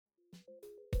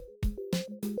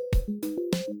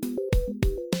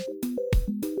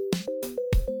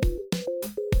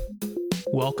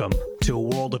Welcome to a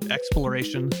world of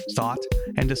exploration, thought,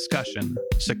 and discussion,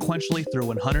 sequentially through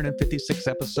 156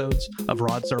 episodes of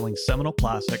Rod Serling's seminal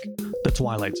classic, The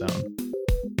Twilight Zone.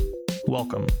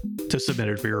 Welcome to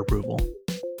Submitted for Your Approval.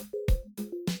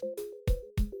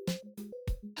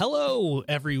 Hello,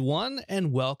 everyone,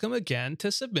 and welcome again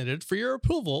to Submitted for Your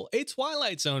Approval, a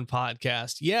Twilight Zone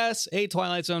podcast. Yes, a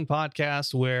Twilight Zone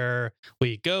podcast where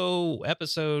we go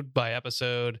episode by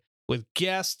episode with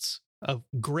guests of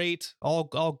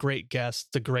all great guests,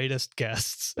 the greatest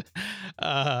guests.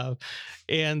 Yeah,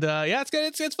 it's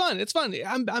good. It's fun. It's fun.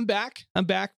 I'm back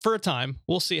for a time.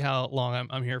 We'll see how long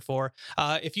I'm here for.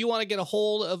 If you want to get a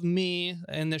hold of me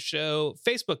and the show,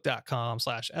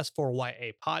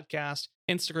 facebook.com/S4YA podcast,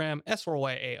 Instagram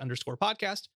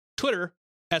S4YA_podcast, Twitter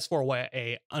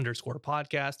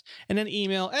S4YA_podcast, and then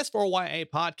email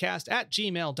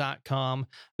S4YApodcast@gmail.com.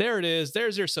 There it is.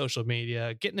 There's your social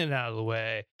media, getting it out of the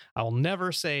way. I will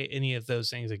never say any of those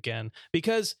things again,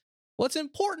 because what's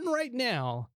important right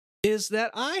now is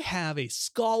that I have a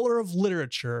scholar of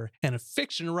literature and a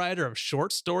fiction writer of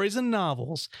short stories and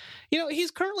novels. You know,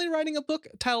 he's currently writing a book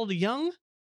titled Young,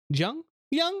 and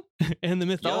the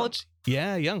mythology.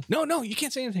 Yeah, Young. No, you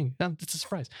can't say anything. It's a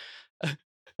surprise.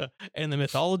 And the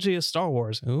mythology of Star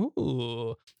Wars.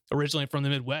 Ooh. Originally from the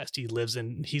Midwest, he's lived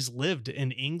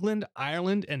in England,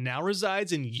 Ireland, and now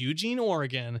resides in Eugene,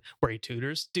 Oregon, where he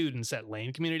tutors students at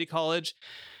Lane Community College.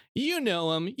 You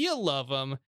know him, you love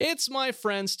him. It's my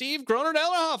friend Steve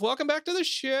Groner-Dellerhoff. Welcome back to the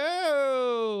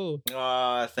show.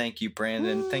 Thank you,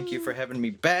 Brandon. Thank you for having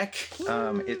me back.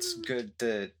 It's good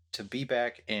to be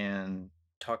back and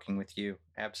talking with you.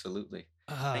 Absolutely.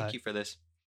 Thank you for this.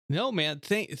 No, man.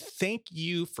 Thank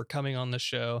you for coming on the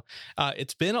show.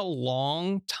 It's been a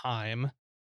long time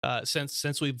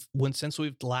since we've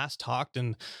last talked,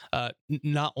 and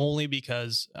not only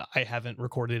because I haven't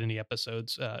recorded any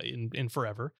episodes in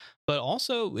forever, but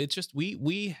also it's just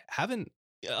we haven't,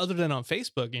 other than on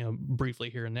Facebook, briefly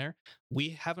here and there, we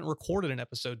haven't recorded an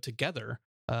episode together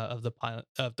of the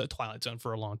Twilight Zone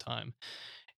for a long time.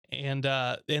 And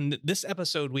this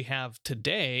episode we have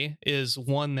today is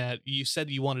one that you said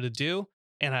you wanted to do,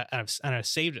 and I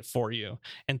saved it for you.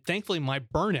 And thankfully, my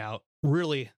burnout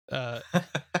really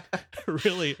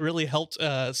helped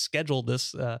schedule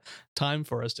this time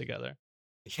for us together.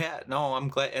 Yeah, no, I'm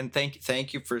glad, and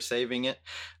thank you for saving it.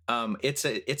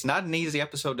 It's not an easy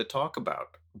episode to talk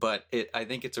about, but I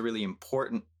think it's a really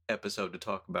important episode to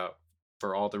talk about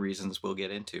for all the reasons we'll get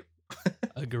into.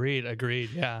 Agreed.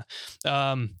 Yeah.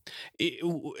 How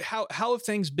have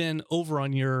things been over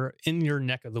in your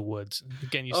neck of the woods?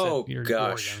 Again, you said you're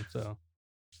gosh. Oregon, so.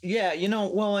 Yeah,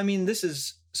 well, I mean, this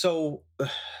is so.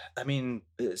 I mean,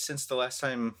 since the last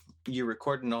time you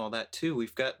recorded and all that too,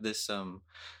 we've got this. The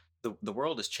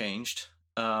world has changed.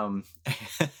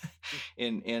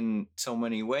 In so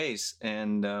many ways,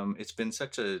 and it's been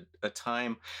such a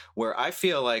time where I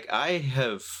feel like I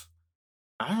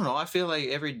feel like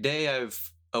every day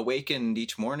I've awakened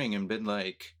each morning and been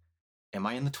like, am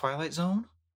I in the Twilight Zone?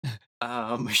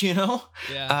 Yeah.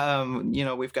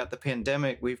 We've got the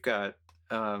pandemic, we've got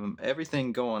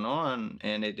everything going on,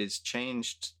 and it has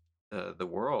changed the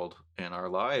world and our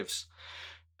lives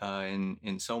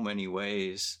in so many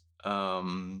ways.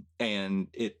 And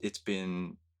it's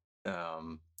been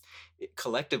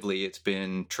collectively, it's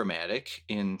been traumatic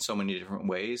in so many different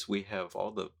ways. We have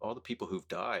all the people who've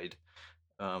died.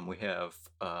 We have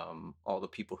all the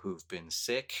people who've been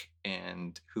sick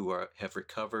and who have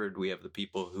recovered. We have the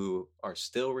people who are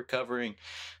still recovering.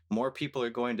 More people are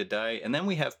going to die. And then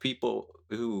we have people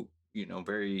who,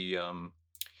 very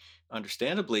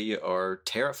understandably are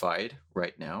terrified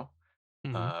right now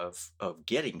of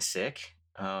getting sick.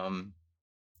 And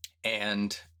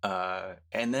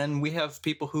then we have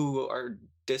people who are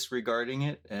disregarding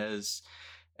it as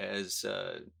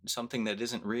something that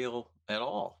isn't real at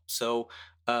all. So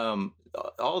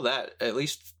all that, at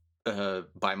least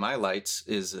by my lights,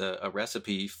 is a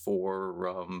recipe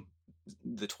for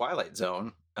the Twilight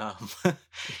Zone.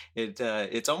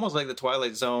 It's almost like the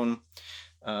Twilight Zone.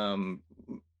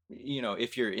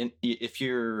 If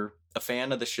you're a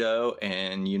fan of the show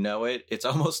and it's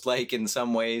almost like in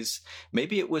some ways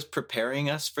maybe it was preparing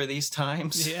us for these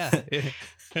times. Yeah.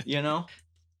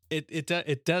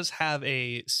 It does have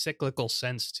a cyclical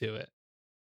sense to it.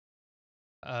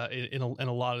 In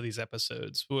a lot of these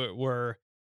episodes, where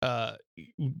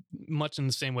much in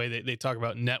the same way they talk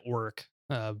about network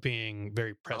being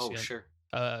very prescient. Oh, sure.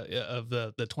 Of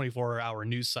the 24-hour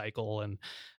news cycle, and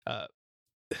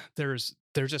there's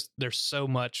so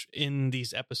much in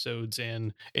these episodes,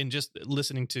 and just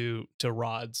listening to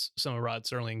some of Rod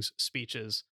Serling's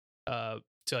speeches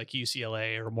like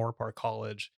UCLA or Moore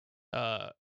College,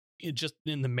 just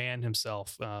in the man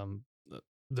himself,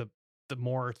 the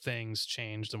more things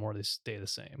change, the more they stay the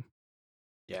same.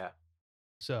 Yeah.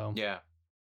 So Yeah.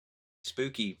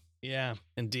 Spooky. Yeah,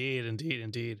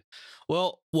 indeed.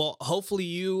 Well, hopefully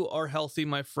you are healthy,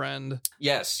 my friend.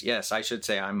 Yes. I should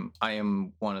say I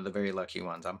am one of the very lucky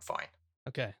ones. I'm fine.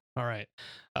 Okay. All right.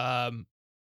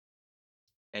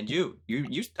 And you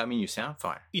sound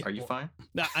fine. Yeah, Are you fine?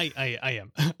 No, I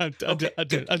am. I'm Okay,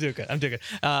 doing good. I'm doing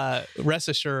good. Rest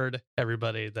assured,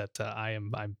 everybody, that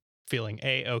I'm feeling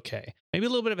okay. Maybe a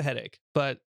little bit of a headache,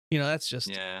 but that's just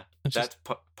that's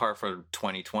par for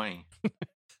 2020.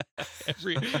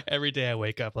 every day I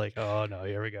wake up like, oh no,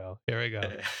 here we go.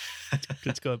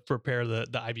 Let's go prepare the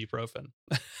ibuprofen.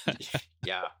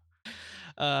 Yeah.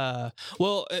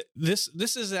 Well, this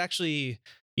is actually,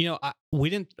 I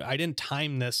didn't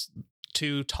time this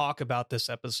to talk about this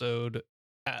episode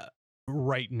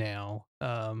right now.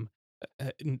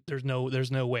 There's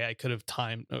no way I could have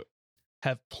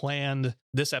planned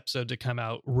this episode to come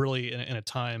out really in a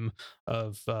time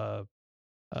of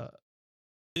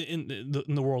in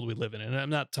the world we live in. And I'm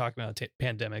not talking about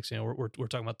pandemics. We're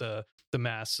talking about the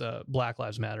mass Black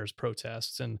Lives Matters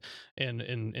protests and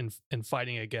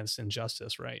fighting against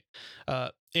injustice, right?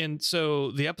 And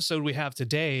so the episode we have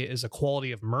today is A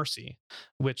Quality of Mercy,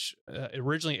 which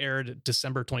originally aired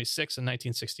December 26th in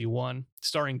 1961,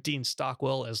 starring Dean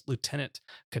Stockwell as Lieutenant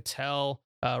Cattell,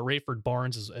 Rayford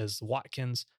Barnes as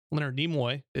Watkins, Leonard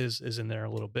Nimoy is in there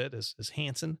a little bit as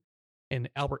Hanson, and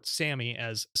Albert Sammy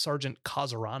as Sergeant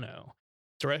Casarano.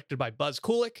 Directed by Buzz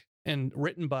Kulik and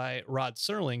written by Rod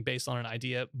Serling, based on an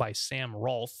idea by Sam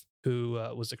Rolfe, who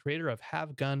was the creator of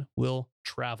Have Gun Will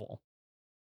Travel.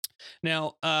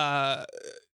 Now,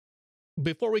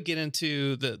 before we get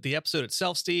into the episode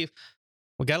itself, Steve,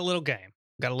 we got a little game.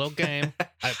 I love games.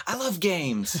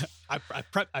 I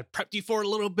prepped you for it a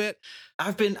little bit.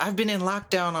 I've been in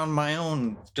lockdown on my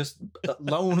own, just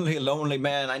lonely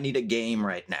man. I need a game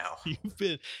right now.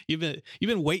 You've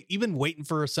been waiting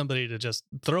for somebody to just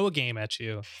throw a game at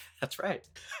you. That's right.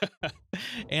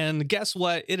 And guess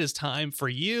what? It is time for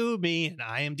you, me, and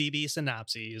IMDb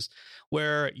synopses,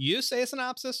 where you say a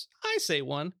synopsis, I say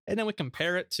one, and then we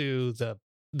compare it to the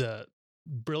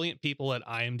brilliant people at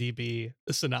IMDb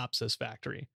Synopsis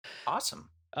Factory. Awesome.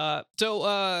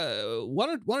 So why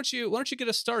don't you get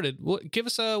us started? Give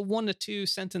us a 1 to 2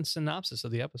 sentence synopsis of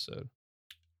the episode.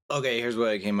 Okay, here's what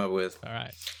I came up with. All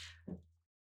right.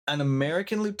 An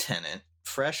American lieutenant,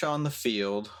 fresh on the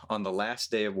field on the last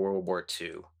day of World War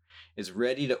II, is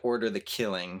ready to order the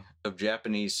killing of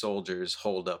Japanese soldiers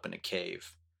holed up in a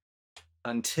cave.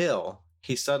 Until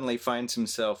he suddenly finds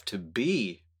himself to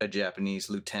be a Japanese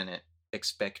lieutenant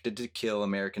expected to kill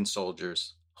American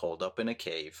soldiers holed up in a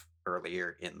cave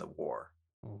earlier in the war.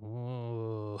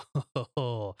 Oh,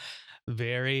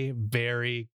 very,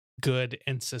 very good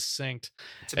and succinct.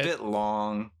 It's a bit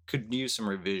long. Could use some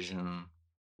revision.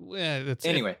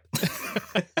 Anyway.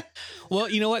 Well,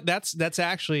 you know what? That's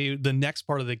actually the next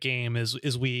part of the game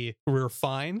is we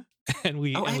refine and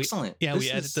we excellent. We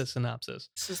edit the synopsis.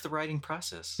 This is the writing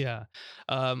process. Yeah.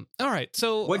 All right.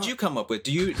 So what'd you come up with?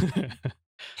 Do you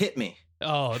hit me?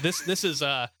 Oh, this is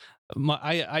I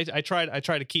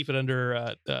tried to keep it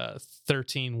under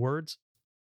 13 words.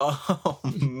 Oh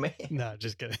man. No,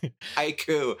 just kidding.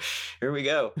 Haiku. Here we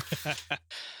go.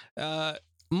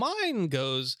 Mine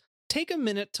goes, take a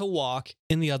minute to walk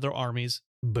in the other army's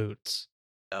boots.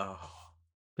 Oh.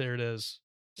 There it is.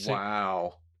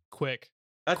 Wow. Quick.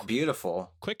 That's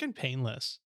beautiful. Quick and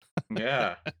painless.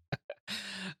 Yeah.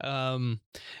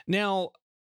 Now,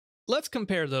 let's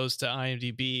compare those to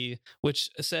IMDb, which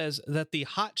says that the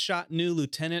hotshot new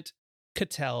Lieutenant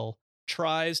Cattell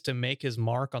tries to make his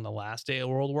mark on the last day of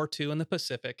World War II in the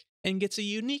Pacific and gets a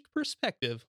unique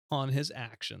perspective on his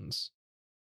actions.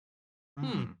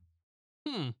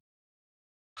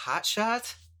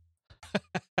 Hotshot?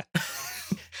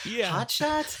 Yeah.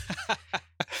 Hotshot?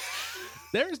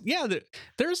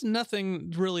 There's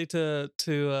nothing really to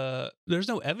there's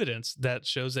no evidence that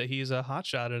shows that he's a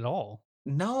hotshot at all.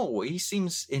 No, he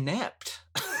seems inept.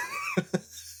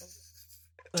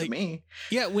 To me.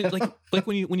 Yeah,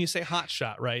 when you say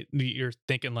hotshot, right? You're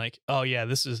thinking like, oh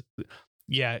yeah,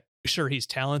 sure, he's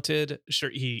talented, sure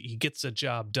he gets the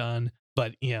job done,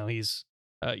 but he's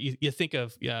you think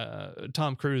of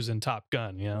Tom Cruise in Top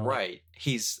Gun, right?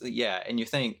 And you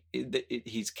think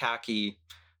he's cocky,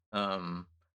 but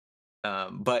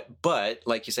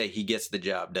like you say, he gets the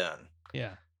job done.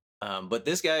 Yeah. But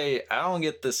this guy, I don't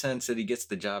get the sense that he gets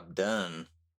the job done.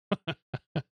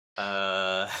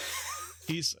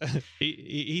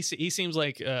 he seems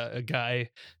like a guy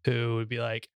who would be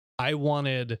like, I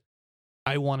wanted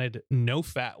no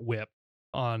fat whip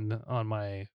on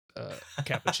my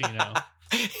cappuccino.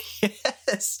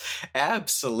 Yes,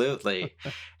 absolutely.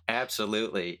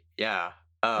 Absolutely. Yeah.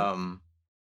 Well,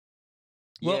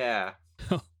 yeah.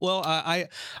 Well, I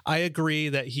agree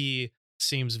that he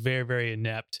seems very, very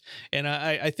inept, and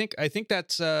I think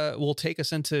that's will take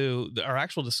us into our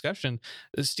actual discussion.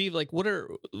 Steve, like, what are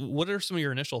some of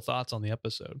your initial thoughts on the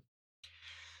episode?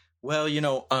 Well,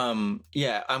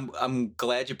 yeah, I'm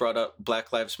glad you brought up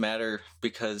Black Lives Matter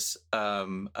because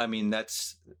I mean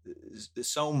that's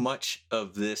so much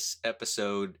of this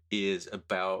episode is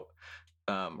about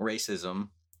racism,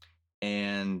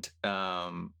 and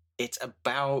it's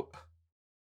about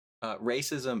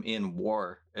racism in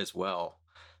war as well,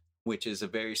 which is a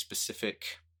very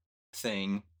specific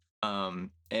thing, and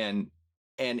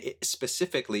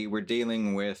specifically we're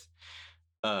dealing with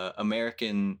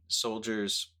American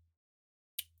soldiers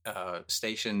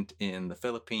stationed in the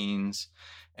Philippines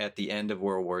at the end of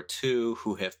World War II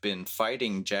who have been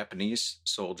fighting Japanese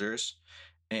soldiers,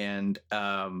 and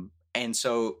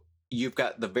so you've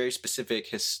got the very specific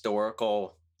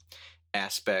historical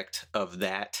aspect of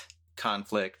that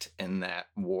conflict and that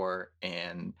war,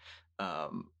 and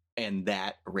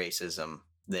that racism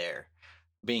there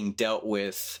being dealt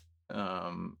with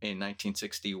in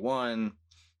 1961.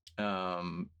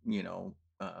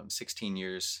 16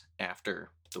 years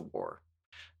after the war.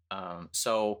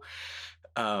 So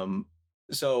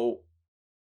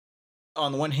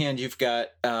on the one hand, you've got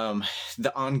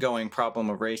the ongoing problem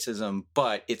of racism,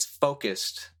 but it's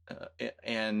focused.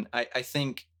 And I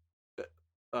think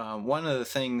one of the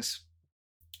things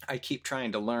I keep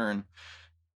trying to learn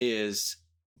is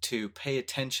to pay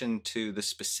attention to the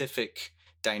specific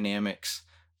dynamics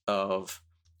of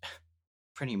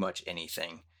pretty much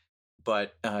anything.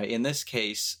 But in this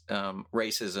case,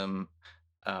 racism,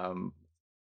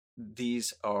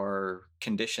 these are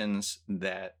conditions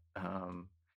that,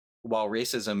 while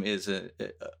racism is a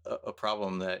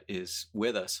problem that is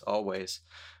with us always,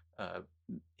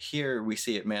 here we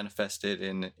see it manifested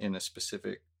in a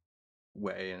specific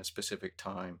way, in a specific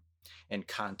time and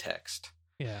context.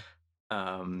 Yeah.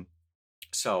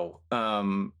 So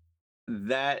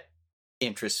that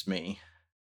interests me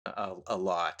a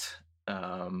lot.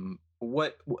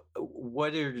 What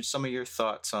are some of your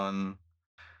thoughts on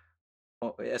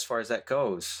as far as that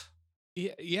goes?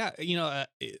 Yeah.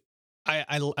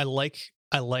 I like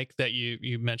that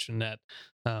you mentioned that,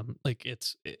 like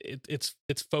it's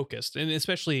focused, and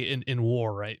especially in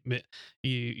war, right?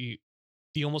 You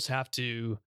almost have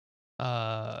to,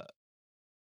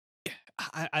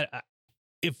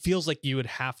 it feels like you would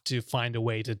have to find a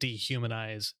way to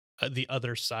dehumanize the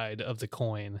other side of the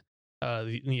coin,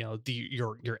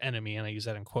 your enemy, and I use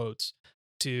that in quotes,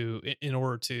 in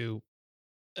order to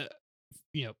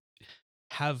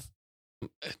have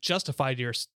justified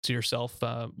to yourself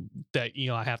that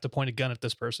I have to point a gun at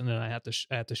this person, and I have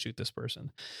to shoot this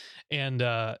person, and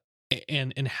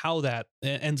how that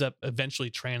ends up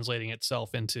eventually translating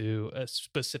itself into a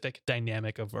specific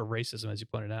dynamic of racism, as you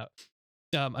pointed out.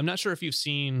 I'm not sure if you've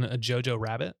seen a Jojo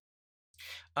Rabbit.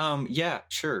 Yeah,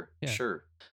 sure.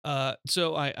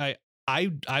 So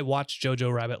I watched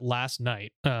Jojo Rabbit last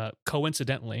night,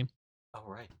 coincidentally. Oh,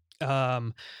 right.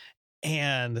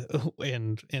 And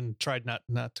tried not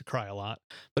to cry a lot,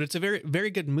 but it's a very, very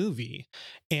good movie.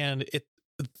 And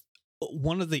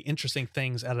one of the interesting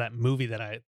things out of that movie that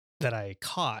I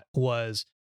caught was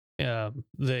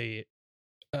Jojo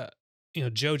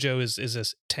is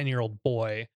this 10-year-old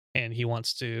boy, and he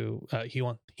wants to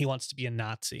be a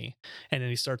Nazi, and then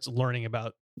he starts learning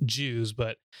about Jews,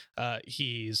 but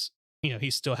he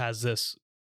still has this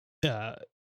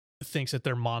thinks that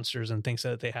they're monsters and thinks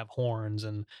that they have horns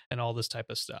and all this type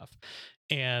of stuff,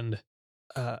 and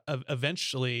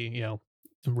eventually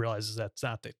realizes that's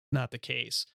not the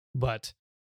case. But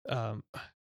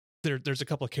there's a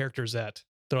couple of characters that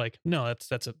they're like, no,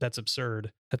 that's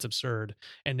absurd,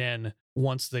 and then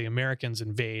once the Americans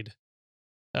invade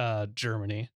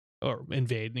Germany, or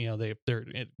invade, they're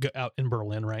out in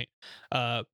Berlin, right?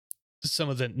 Some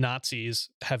of the Nazis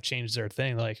have changed their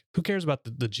thing. Like, who cares about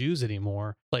the Jews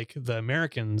anymore? Like, the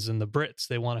Americans and the Brits,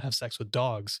 they want to have sex with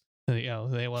dogs. And,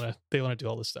 they want to do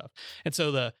all this stuff. And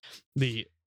so the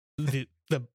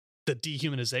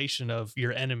dehumanization of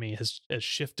your enemy has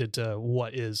shifted to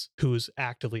who's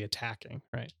actively attacking,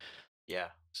 right? Yeah.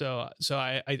 So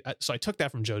I took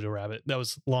that from Jojo Rabbit. That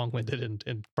was long-winded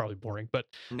and probably boring, but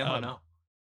no.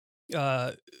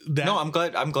 No, I'm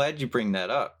glad you bring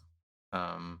that up.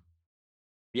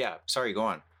 Yeah, sorry, go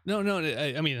on. No.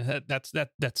 I mean,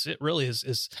 that's it. Really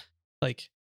is like.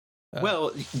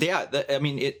 Well, yeah. I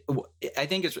mean, I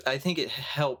think it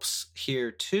helps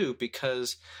here too,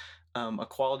 because a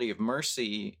quality of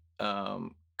mercy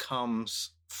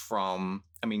comes from.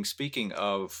 I mean, speaking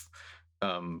of,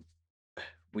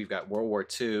 we've got World War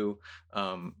II.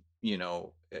 You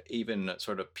know, even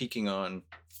sort of peeking on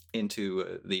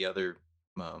into the other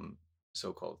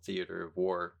so-called theater of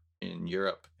war in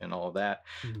Europe and all of that.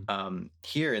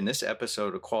 Here in this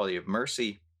episode of Quality of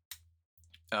Mercy,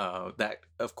 that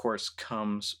of course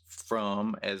comes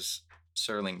from, as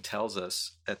Serling tells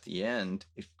us at the end,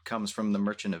 it comes from The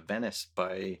Merchant of Venice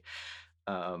by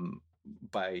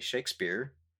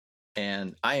Shakespeare.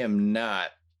 And I am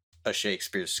not a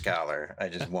Shakespeare scholar. I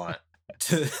just want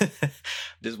to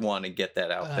get that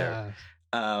out there.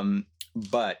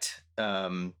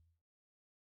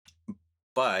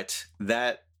 But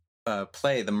that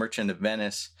play, The Merchant of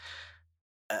Venice,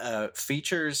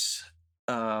 features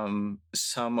some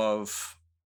of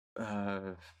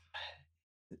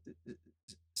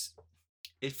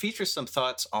it features some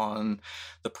thoughts on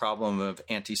the problem of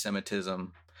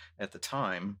anti-Semitism at the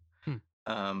time.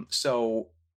 So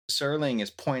Serling is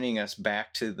pointing us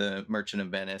back to The Merchant of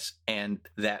Venice and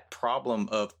that problem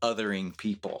of othering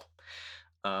people.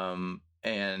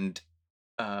 And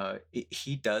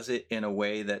he does it in a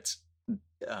way that's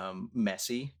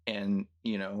messy, and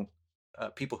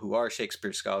people who are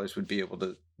Shakespeare scholars would be able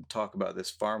to talk about this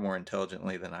far more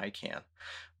intelligently than I can.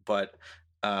 But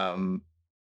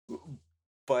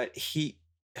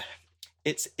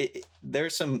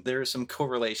there's some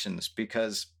correlations,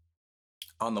 because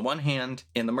on the one hand,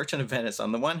 in The Merchant of Venice,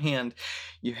 on the one hand,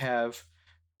 you have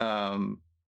the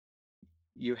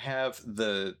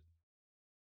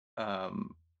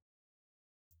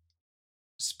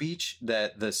speech,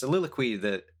 that the soliloquy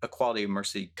that A Quality of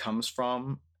Mercy comes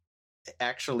from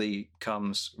actually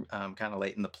comes kind of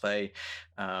late in the play,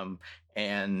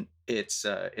 and it's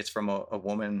from a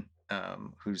woman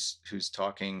who's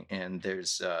talking, and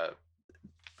there's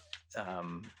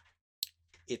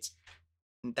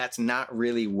that's not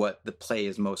really what the play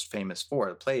is most famous for.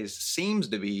 The play seems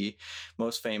to be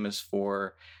most famous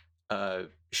for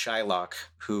Shylock,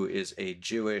 who is a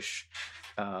Jewish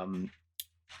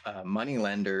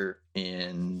moneylender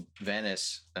in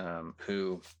Venice,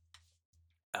 who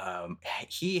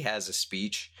he has a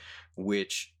speech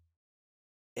which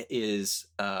is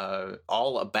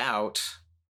all about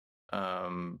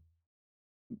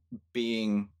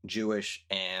being Jewish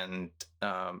and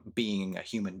being a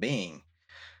human being.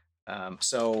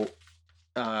 So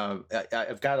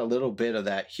I've got a little bit of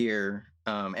that here,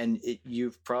 and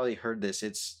you've probably heard this.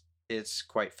 It's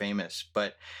quite famous.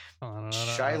 But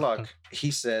Shylock,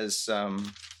 he says,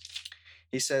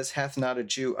 "Hath not a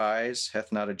Jew eyes?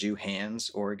 Hath not a Jew hands,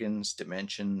 organs,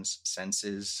 dimensions,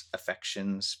 senses,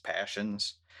 affections,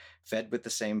 passions? Fed with the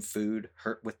same food,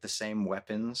 hurt with the same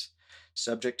weapons,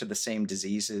 subject to the same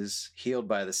diseases, healed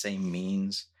by the same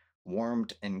means,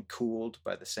 warmed and cooled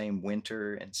by the same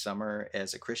winter and summer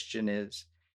as a Christian is.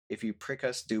 If you prick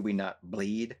us, do we not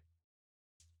bleed?"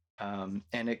 And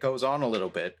it goes on a little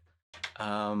bit.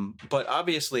 But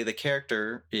obviously the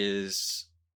character is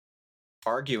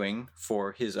arguing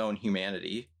for his own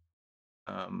humanity.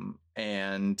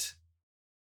 And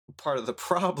part of the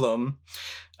problem,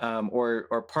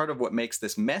 or part of what makes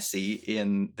this messy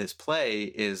in this play,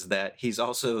 is that he's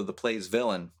also the play's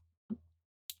villain.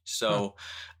 So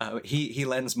he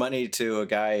lends money to a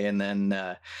guy, and then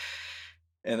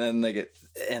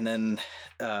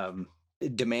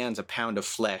demands a pound of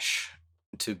flesh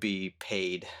to be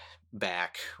paid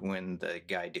back when the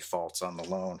guy defaults on the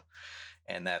loan.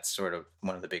 And that's sort of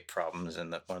one of the big problems,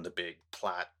 and one of the big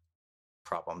plot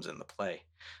problems in the play.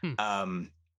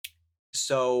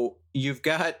 So you've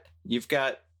got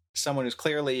someone who's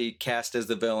clearly cast as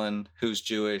the villain, who's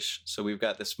Jewish. So we've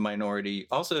got this minority.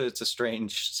 Also, it's a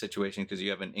strange situation because you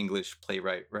have an English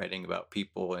playwright writing about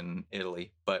people in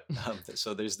Italy, but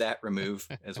so there's that remove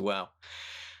as well.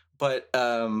 But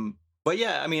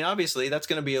yeah, I mean, obviously that's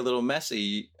going to be a little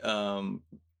messy.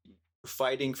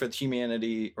 Fighting for the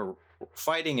humanity, or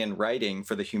fighting and writing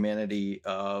for the humanity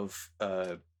of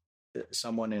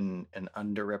someone in an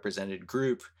underrepresented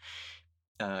group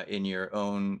in your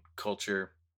own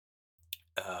culture,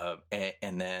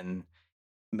 and then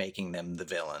making them the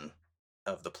villain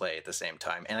of the play at the same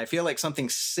time. And I feel like something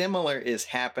similar is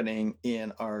happening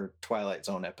in our Twilight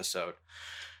Zone episode,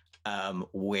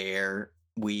 where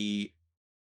we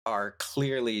are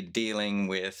clearly dealing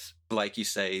with, like you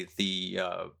say, the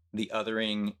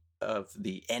othering of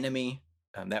the enemy.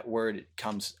 That word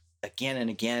comes again and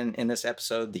again in this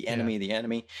episode, the enemy, the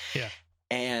enemy. Yeah.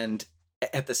 And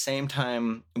at the same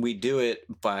time, we do it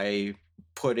by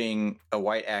putting a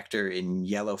white actor in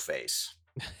yellowface,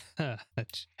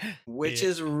 which Yeah.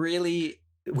 is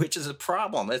a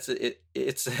problem. It's It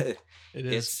is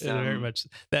it's very much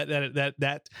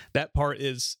that part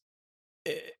is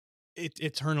it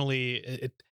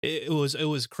eternally it was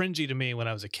cringy to me when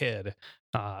I was a kid.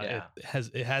 yeah.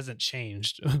 It hasn't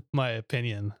changed my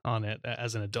opinion on it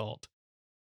as an adult.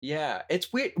 Yeah,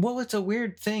 it's weird. Well, it's a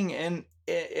weird thing, and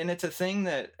it's a thing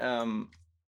that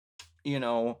you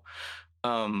know,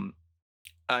 um,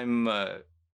 I'm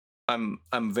I'm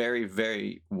very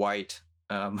very white.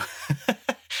 That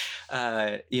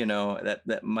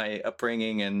my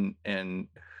upbringing and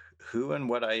who and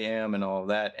what I am and all of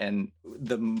that, and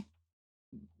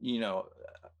you know,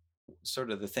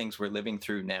 sort of the things we're living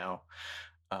through now.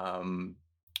 Um,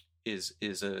 is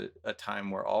a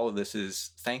time where all of this is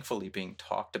thankfully being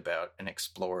talked about and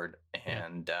explored, Yeah.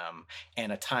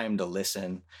 and a time to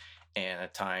listen, and a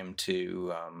time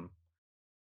to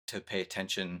pay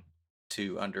attention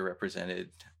to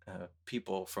underrepresented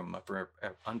people from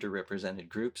underrepresented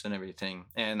groups and everything.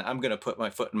 And I'm gonna put my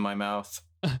foot in my mouth,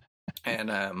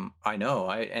 and I know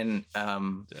I and I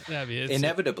mean,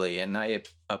 inevitably, and I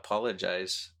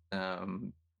apologize.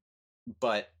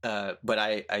 But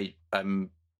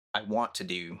I want to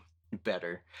do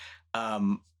better.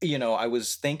 I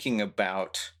was thinking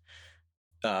about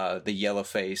the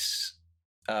yellowface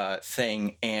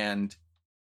thing, and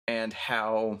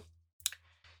how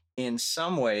in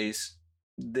some ways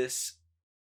this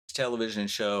television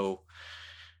show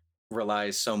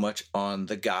relies so much on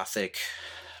the Gothic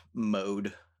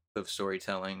mode of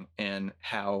storytelling, and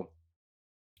how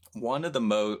one of the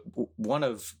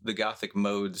Gothic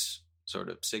mode's sort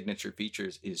of signature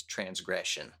features is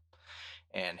transgression,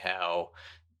 and how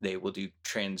they will do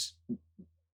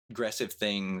transgressive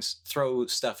things, throw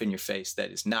stuff in your face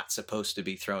that is not supposed to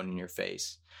be thrown in your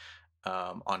face,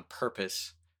 on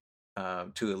purpose,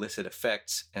 to elicit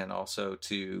effects, and also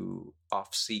to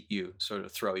off-seat you, sort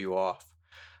of throw you off.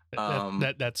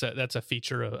 That's a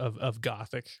feature of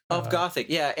Gothic. Gothic,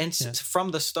 yeah, and yeah.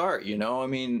 From the start, I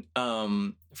mean,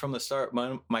 from the start,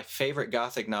 my favorite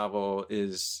Gothic novel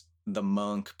is The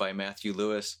Monk by Matthew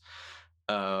Lewis,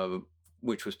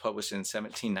 which was published in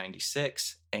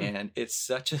 1796, and it's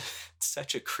such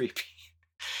a creepy,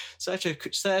 such a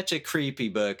creepy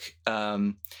book,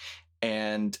 and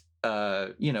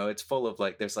it's full of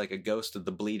there's a ghost of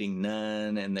the bleeding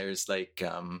nun, and there's a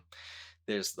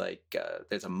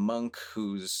monk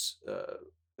who's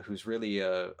really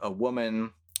a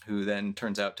woman who then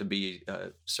turns out to be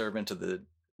a servant of the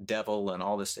devil, and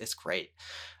all this. It's great.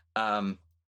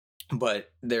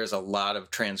 But there's a lot of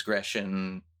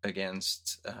transgression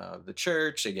against the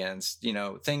church, against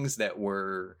things that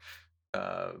were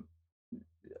at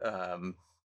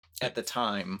the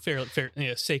time fair,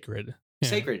 sacred.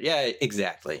 Sacred, yeah,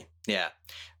 exactly, yeah.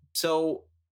 So,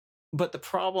 but the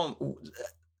problem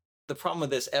with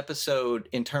this episode,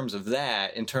 in terms of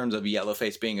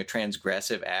Yellowface being a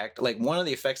transgressive act, one of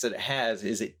the effects that it has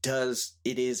is it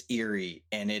is eerie,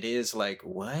 and it is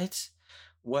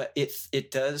what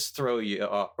it does throw you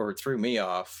off, or threw me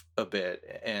off a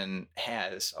bit, and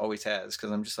always has, because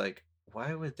I'm just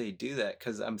why would they do that?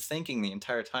 Because I'm thinking the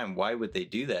entire time, why would they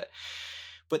do that?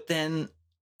 But then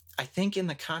I think in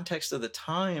the context of the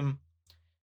time,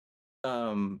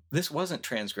 this wasn't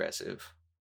transgressive.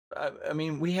 I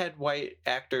mean, we had white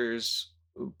actors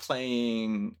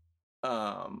playing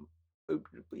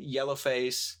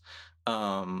Yellowface,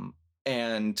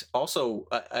 and also,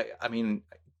 I mean,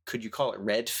 could you call it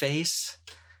red face?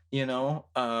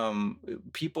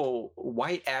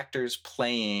 White actors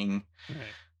playing, right.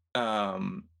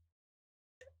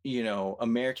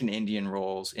 American Indian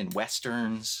roles in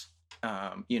Westerns.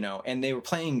 And they were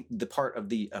playing the part of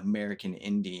the American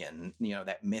Indian,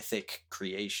 that mythic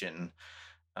creation,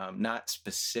 not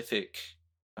specific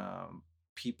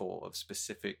people of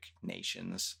specific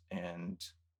nations and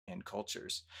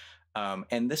cultures.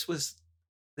 And this was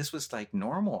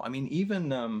normal. I mean,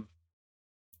 even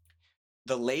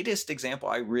the latest example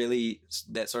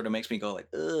that sort of makes me go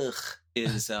ugh,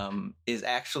 is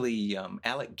actually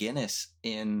Alec Guinness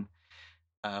in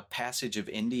Passage of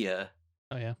India.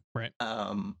 Oh yeah, right.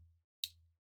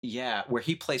 Yeah, where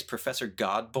he plays Professor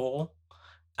Godboll.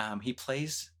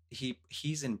 He's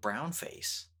in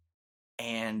brownface,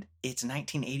 and it's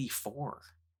 1984.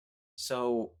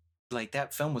 So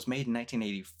that film was made in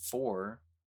 1984.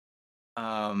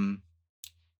 A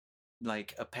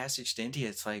Passage to India,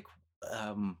 it's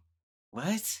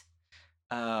what?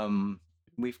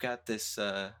 We've got this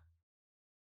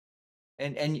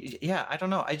and yeah, I don't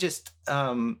know. I just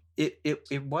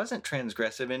it wasn't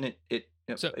transgressive, and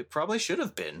it probably should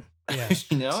have been. Yeah.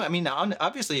 You know, I mean,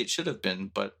 obviously it should have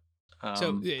been, but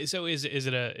so is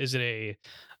it a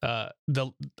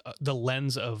the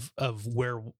lens of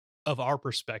where of our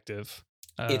perspective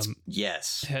it's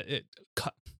yes, it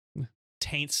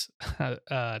taints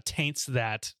taints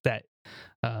that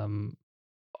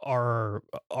our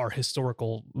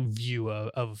historical view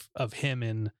of him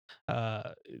in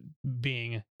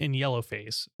being in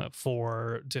yellowface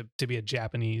to be a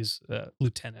Japanese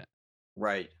lieutenant,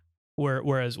 right.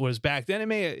 whereas back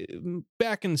then,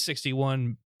 back in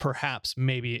 61, perhaps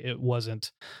maybe it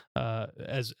wasn't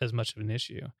as much of an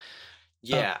issue.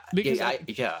 Yeah, because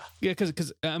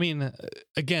because I mean,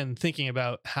 again, thinking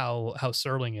about how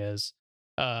Serling is,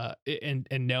 and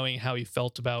knowing how he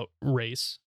felt about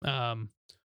race, that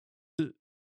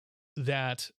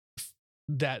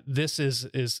this is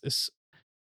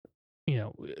you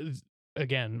know,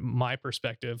 again, my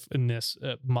perspective in this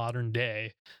modern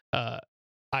day.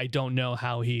 I don't know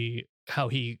how he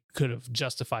could have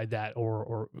justified that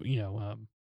or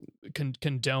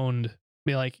condoned,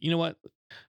 be like, you know what,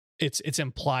 it's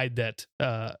implied that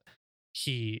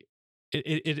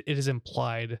it is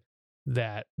implied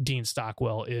that Dean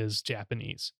Stockwell is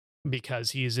Japanese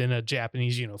because he's in a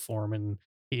Japanese uniform and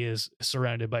he is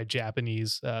surrounded by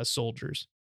Japanese soldiers.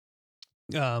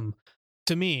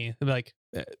 To me, like,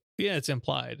 yeah, it's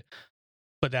implied,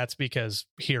 but that's because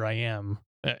here I am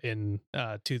in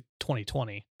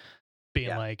 2020 being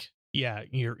like, yeah,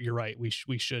 you're right. We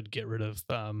should get rid of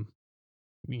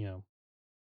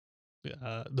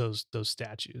those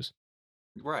statues.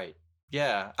 Right.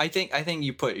 Yeah, I think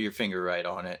you put your finger right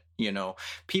on it. You know,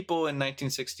 people in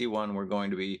 1961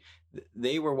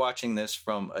 they were watching this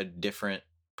from a different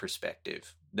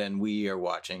perspective than we are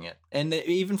watching it. And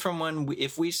even from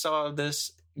if we saw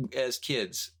this as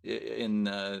kids in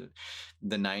the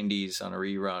 90s on a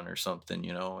rerun or something,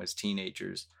 you know, as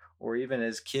teenagers, or even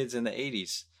as kids in the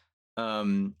 80s,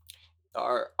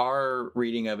 our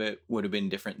reading of it would have been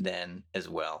different then as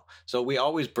well. So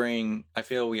I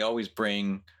feel we always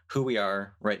bring who we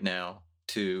are right now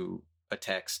to a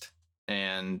text,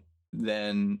 and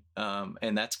then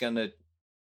and that's going to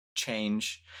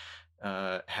change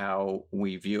how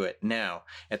we view it. Now,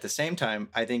 at the same time,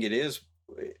 I think it is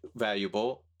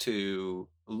valuable to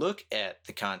look at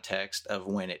the context of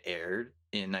when it aired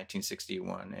in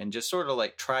 1961 and just sort of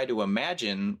like try to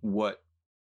imagine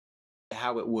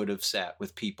how it would have sat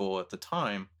with people at the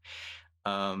time.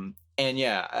 And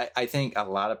yeah, I think a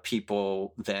lot of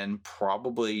people then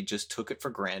probably just took it for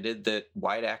granted that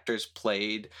white actors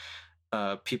played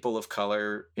people of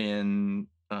color in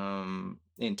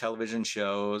television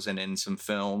shows and in some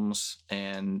films,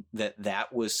 and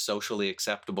that was socially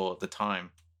acceptable at the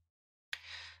time.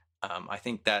 I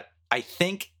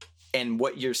think, and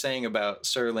what you're saying about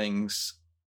Serling's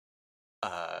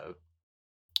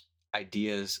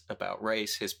ideas about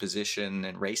race, his position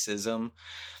and racism,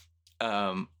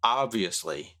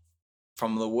 obviously,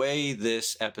 from the way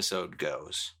this episode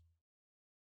goes,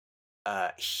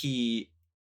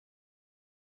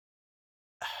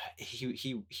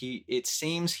 it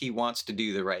seems he wants to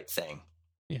do the right thing.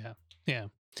 Yeah.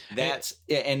 That's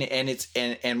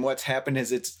and what's happened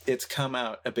is it's come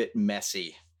out a bit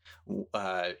messy,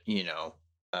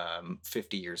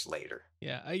 50 years later.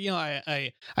 Yeah,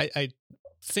 I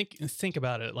think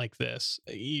about it like this.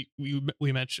 We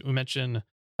mentioned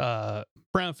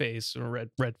brown face or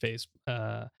red face,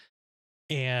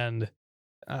 and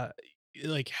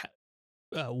like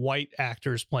white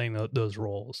actors playing those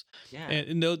roles. Yeah,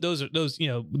 and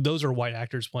those are white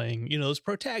actors playing those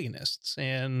protagonists.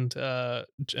 And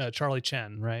Charlie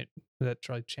Chen, right? Is that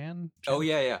Charlie Chan? Oh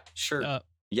yeah, sure.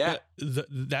 Yeah,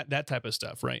 that type of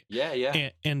stuff, right?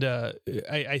 Yeah. And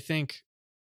I think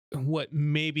what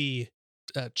maybe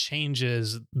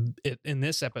changes it in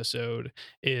this episode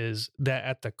is that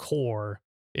at the core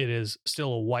it is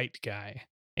still a white guy,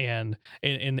 and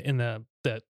in the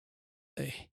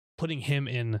putting him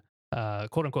in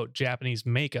quote unquote Japanese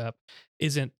makeup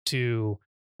isn't to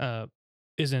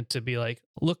be like,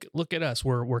 look at us,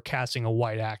 we're casting a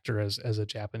white actor as a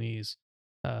Japanese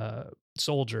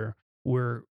soldier.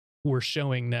 We're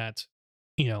showing that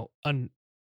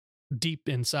deep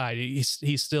inside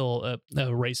he's still a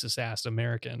racist ass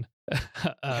American.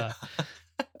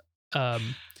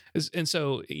 And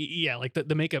so yeah, like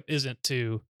the makeup isn't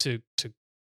to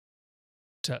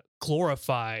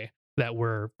glorify that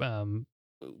we're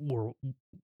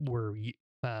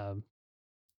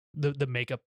the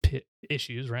makeup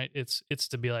issues, right? It's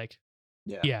to be like,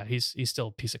 yeah, he's still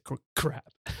a piece of crap.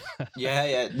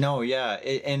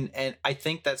 And I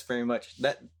think that's very much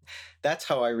that's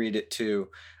how I read it too.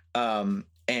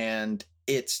 And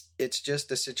it's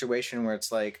just a situation where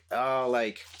it's like, oh,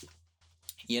 like,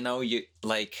 you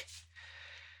like,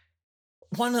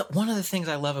 one of the things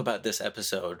I love about this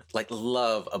episode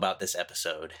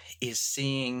is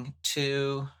seeing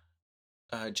two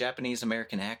Japanese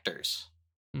American actors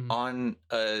on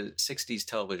a 60s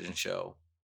television show,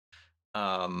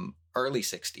 early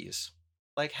 60s.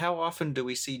 Like, how often do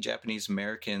we see Japanese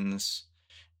Americans?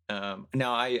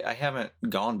 Now, I haven't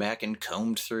gone back and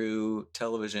combed through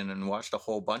television and watched a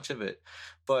whole bunch of it,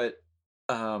 but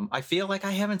I feel like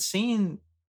I haven't seen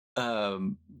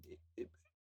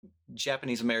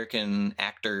Japanese American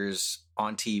actors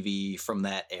on TV from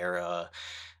that era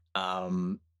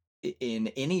in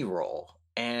any role,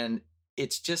 and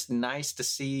it's just nice to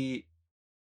see.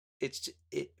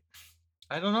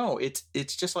 I don't know.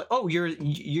 It's just like, oh,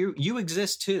 you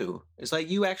exist too. It's like,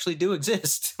 you actually do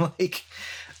exist. Like,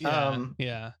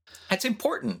 yeah. It's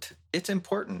important. It's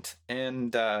important,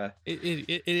 and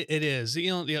it is.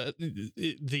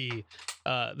 The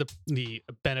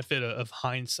benefit of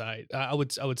hindsight. I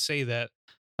would say that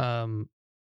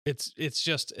it's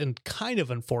just kind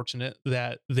of unfortunate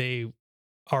that they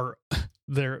are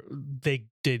they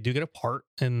do get a part,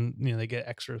 and they get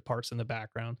extra parts in the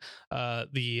background.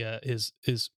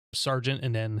 His sergeant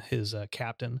and then his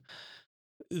captain,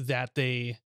 that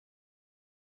they're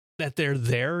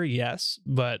there, yes,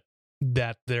 but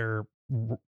that they're,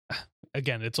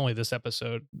 again, it's only this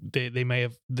episode. They may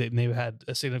have had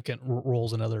a significant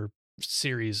roles in other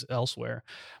series elsewhere,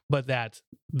 but that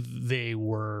they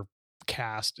were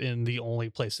cast in the only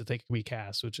place that they could be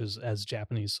cast, which is as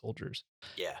Japanese soldiers.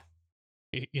 Yeah.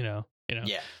 Yeah.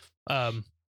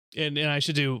 And I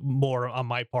should do more on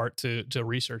my part to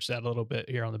research that a little bit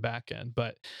here on the back end,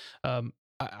 but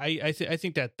I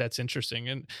think that's interesting,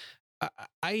 and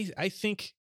I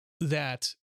think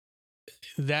that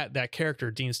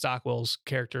character, Dean Stockwell's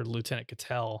character, Lieutenant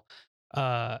Cattell,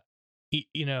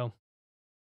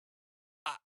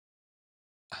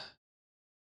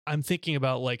 I'm thinking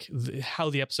about like how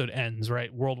the episode ends,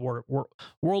 right? World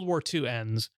War II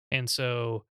ends, and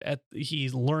so he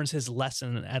learns his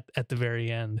lesson at the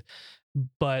very end,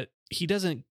 but he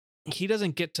doesn't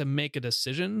get to make a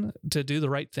decision to do the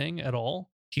right thing at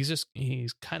all. He's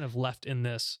kind of left in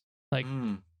this like,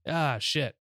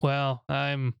 shit. Well,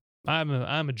 I'm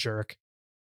a jerk.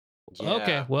 Yeah.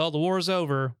 Okay, well, the war's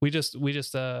over. We just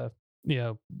genocided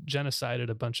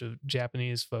a bunch of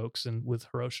Japanese folks with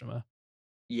Hiroshima.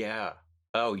 Yeah.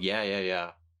 Oh,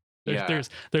 yeah. There's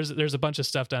a bunch of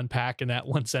stuff to unpack in that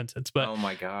one sentence, but oh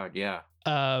my God, yeah.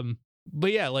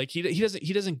 But yeah, like he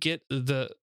doesn't get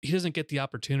the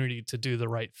opportunity to do the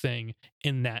right thing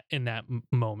in that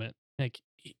moment. Like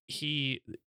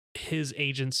his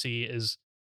agency is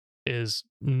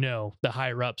no, the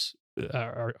higher ups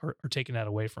are taking that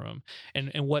away from him,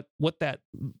 and what that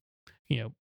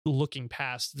looking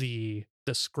past the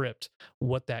script,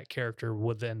 what that character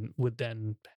would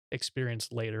then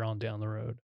experience later on down the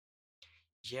road.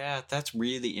 Yeah, that's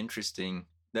really interesting.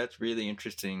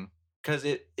 Because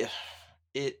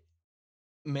it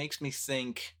makes me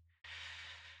think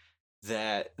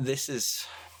that this is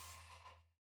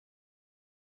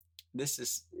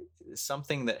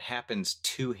something that happens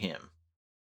to him,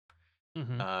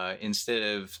 instead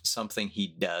of something he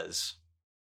does.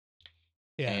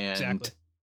 Yeah, and exactly.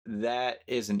 That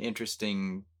is an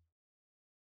interesting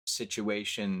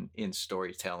situation in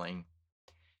storytelling.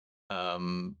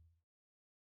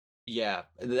 Yeah,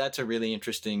 that's a really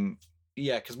interesting.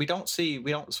 Yeah, because we don't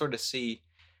sort of see.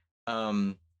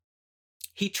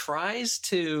 He tries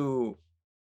to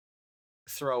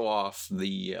throw off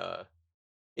the.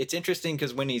 It's interesting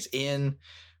because when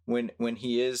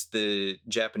he is the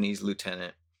Japanese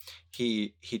lieutenant,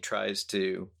 he tries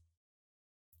to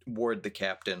ward the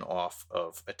captain off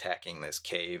of attacking this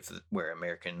cave where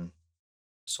American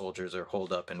soldiers are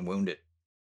holed up and wounded.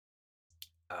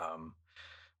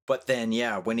 But then,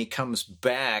 yeah, when he comes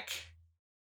back,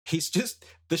 he's just,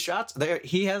 the shots there,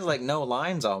 he has like no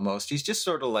lines almost. He's just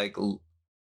sort of like,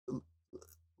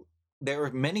 there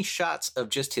are many shots of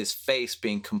just his face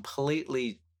being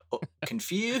completely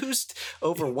confused,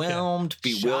 overwhelmed,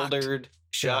 bewildered,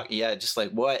 shocked. Yeah, just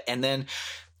like, what? And then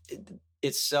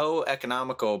it's so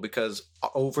economical because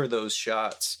over those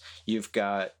shots, you've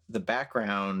got the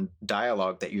background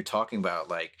dialogue that you're talking about,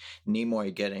 like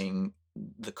Nimoy getting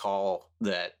the call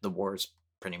that the war's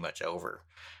pretty much over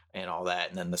and all that,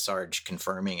 and then the Sarge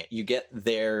confirming it. You get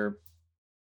their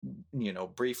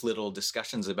brief little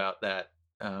discussions about that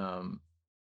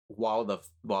while the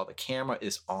camera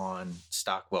is on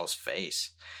Stockwell's face,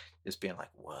 is being like,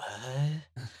 what?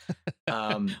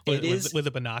 It is with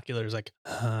the binoculars, like,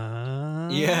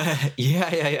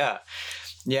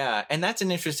 yeah, and that's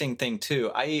an interesting thing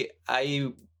too.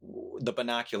 The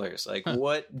binoculars, like,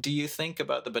 what do you think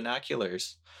about the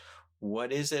binoculars?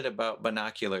 What is it about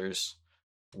binoculars?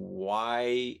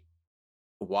 Why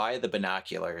the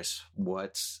binoculars?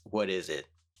 What is it?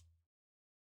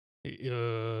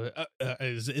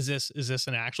 Is this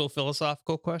an actual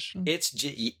philosophical question?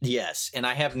 Yes, and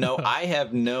I have no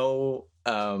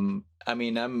I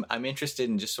mean, I'm interested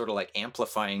in just sort of like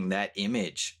amplifying that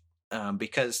image,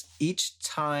 because each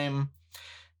time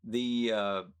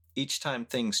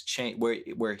things change,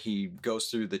 where he goes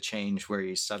through the change, where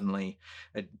he's suddenly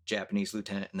a Japanese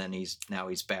lieutenant and then he's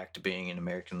back to being an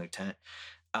American lieutenant,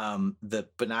 the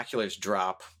binoculars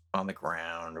drop on the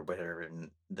ground or whatever, and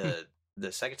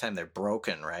the second time they're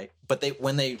broken, right? But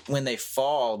when they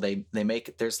fall, they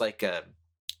make, there's a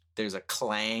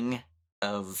clang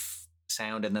of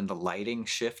sound, and then the lighting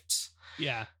shifts.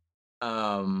 Yeah.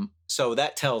 So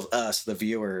that tells us, the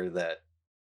viewer, that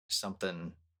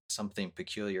something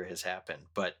peculiar has happened.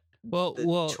 But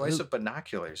the choice of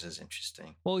binoculars is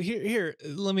interesting. Well, here,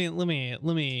 let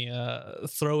me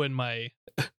throw in my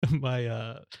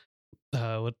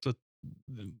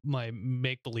my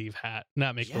make-believe hat,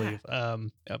 not make-believe,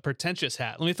 pretentious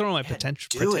hat. Let me throw in my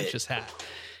pretentious hat.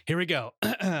 Here we go.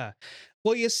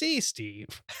 Well, you see, Steve,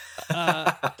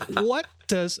 what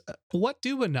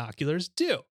do binoculars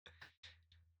do?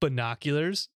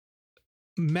 Binoculars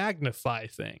magnify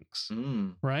things,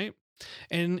 right?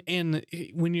 And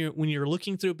when you're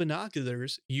looking through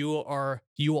binoculars, you are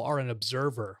an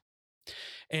observer,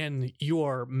 and you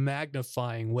are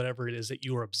magnifying whatever it is that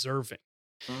you are observing.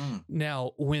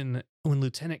 Now, when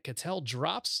Lieutenant Cattell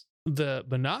drops the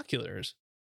binoculars,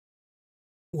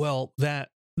 well, that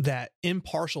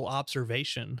impartial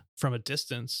observation from a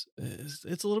distance,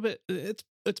 it's a little bit, it's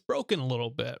broken a little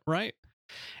bit, right?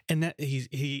 And that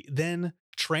he then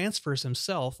transfers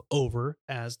himself over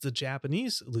as the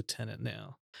Japanese lieutenant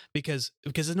now, because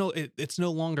it's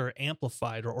no longer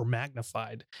amplified or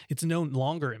magnified. It's no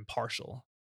longer impartial.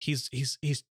 He's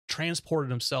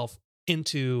transported himself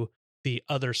into the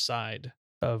other side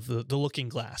of the looking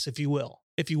glass, if you will.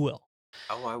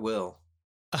 Oh, I will.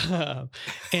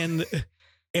 And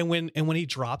when he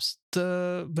drops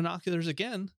the binoculars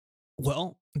again,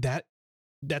 well, that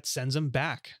sends him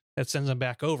back. That sends them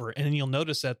back over, and then you'll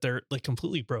notice that they're like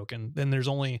completely broken. Then there's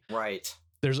only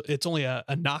it's only an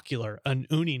uninocular.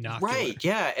 Right.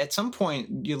 Yeah. At some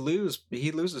point he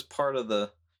loses part of the,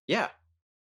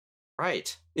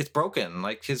 right. It's broken.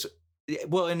 Like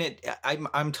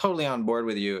I'm totally on board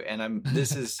with you. And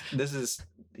this is this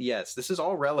is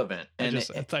all relevant. And I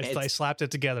slapped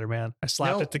it together, man. I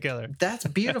slapped it together. That's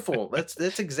beautiful.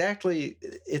 That's exactly,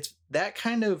 it's that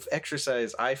kind of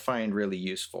exercise I find really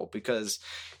useful, because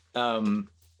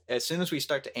as soon as we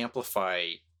start to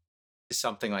amplify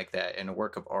something like that in a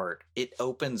work of art, it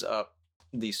opens up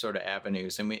these sort of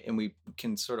avenues, and we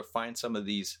can sort of find some of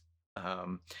these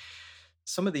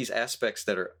aspects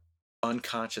that are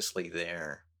unconsciously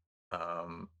there.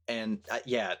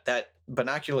 That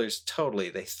binoculars, totally,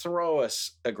 they throw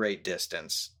us a great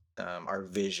distance, our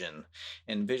vision,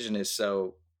 and vision is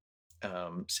so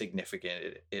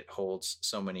significant. It holds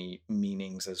so many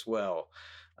meanings as well.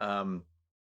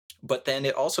 But then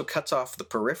it also cuts off the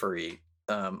periphery.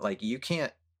 Like you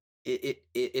can't,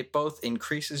 it both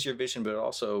increases your vision, but it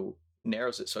also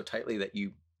narrows it so tightly that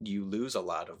you lose a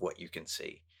lot of what you can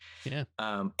see. Yeah.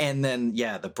 And then,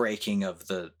 the breaking of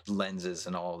the lenses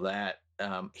and all of that,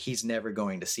 he's never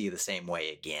going to see the same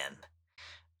way again.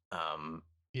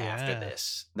 After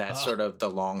this, that's sort of the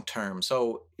long term.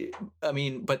 So, I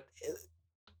mean, but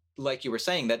like you were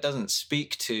saying, that doesn't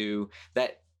speak to,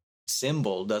 that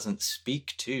symbol doesn't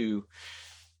speak to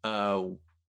how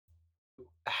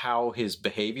his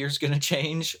behavior is going to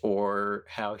change, or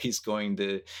how he's going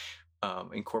to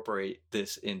incorporate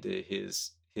this into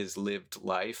his lived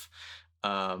life.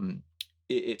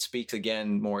 It speaks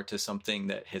again more to something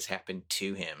that has happened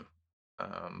to him.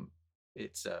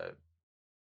 It's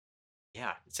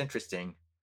interesting.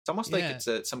 It's almost like it's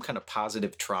some kind of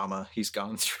positive trauma he's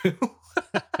gone through.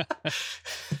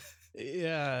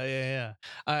 Yeah.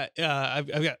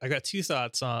 I've got two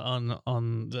thoughts on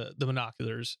the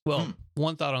binoculars. Well,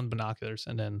 one thought on binoculars,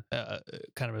 and then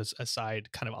kind of a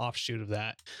side, kind of offshoot of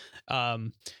that.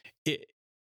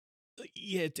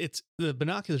 It's the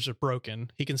binoculars are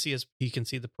broken. He can see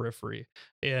the periphery,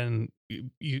 and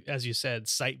you, as you said,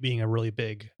 sight being a really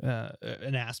big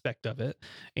an aspect of it,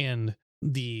 and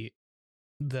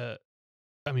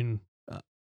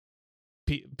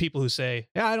people who say,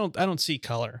 yeah, I don't see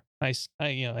color. I see,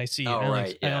 Oh,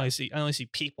 right, I yeah. only see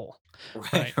people.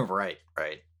 Right,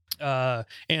 right.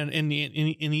 And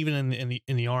even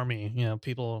in the army,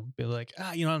 people be like,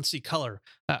 I don't see color.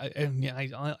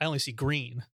 I only see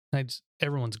green.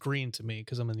 Everyone's green to me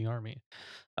because I'm in the army.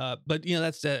 But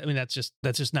that's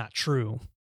just not true,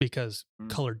 because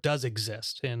color does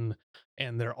exist, and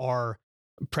there are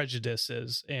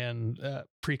prejudices and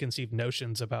preconceived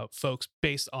notions about folks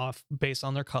based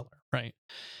on their color, right?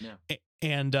 Yeah.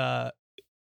 And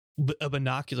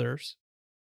binoculars,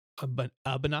 whatever.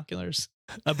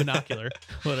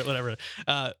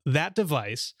 That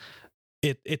device,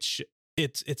 it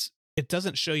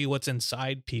doesn't show you what's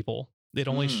inside people. It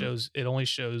only shows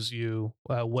you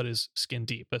what is skin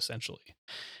deep, essentially.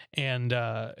 And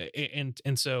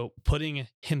so putting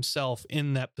himself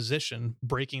in that position,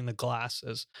 breaking the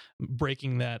glasses,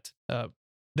 breaking that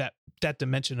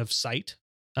dimension of sight,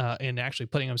 and actually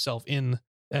putting himself in,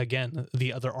 again,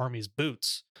 the other army's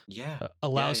boots,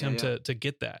 allows him to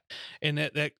get that. And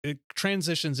that it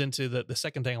transitions into the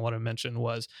second thing I want to mention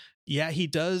was, he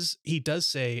does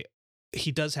say,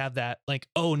 he does have that, like,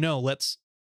 oh no,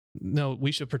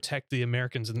 we should protect the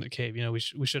Americans in the cave.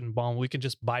 We shouldn't bomb. We can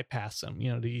just bypass them,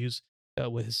 to use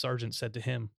what his sergeant said to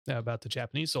him about the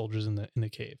Japanese soldiers in the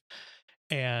cave.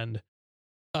 And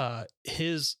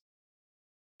that's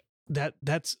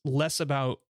less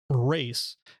about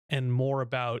race and more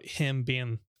about him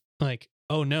being like,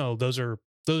 oh no, those are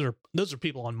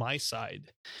people on my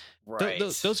side. Right.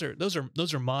 Those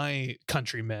are my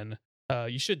countrymen.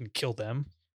 You shouldn't kill them.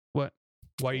 What?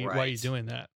 Why are you doing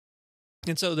that?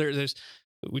 And so there's,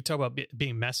 we talk about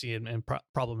being messy and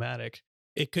problematic.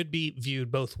 It could be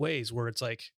viewed both ways, where it's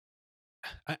like,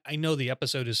 I know the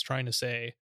episode is trying to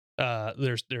say,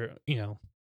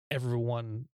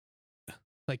 everyone,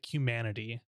 like,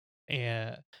 humanity,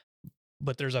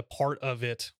 but there's a part of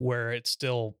it where it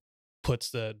still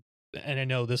puts and I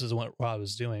know this is what Rod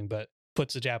was doing, but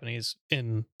puts the Japanese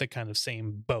in the kind of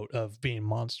same boat of being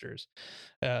monsters.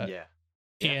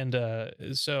 And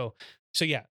so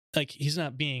yeah, like, he's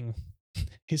not being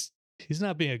a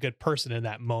good person in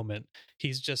that moment.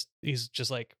 He's just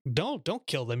like, don't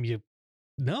kill them.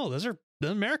 Those are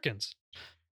the Americans.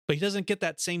 But he doesn't get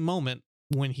that same moment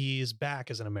when he is back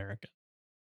as an American.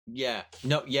 Yeah.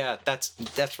 No, yeah, that's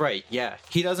right. Yeah.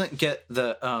 He doesn't get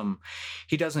the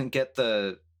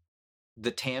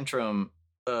tantrum,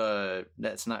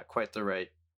 that's not quite the right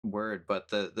word, but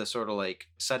the sort of like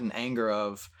sudden anger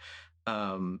of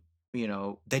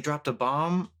they dropped a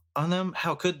bomb on them.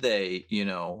 How could they? He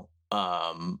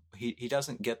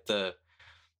doesn't get the.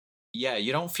 Yeah,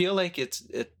 you don't feel like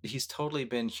he's totally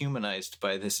been humanized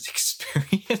by this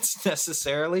experience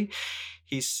necessarily.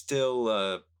 He's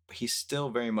still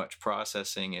very much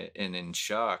processing it and in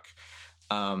shock.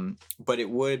 But it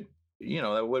would,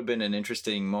 that would have been an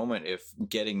interesting moment if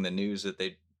getting the news that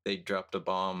they dropped a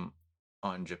bomb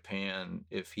on Japan,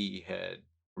 if he had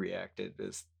reacted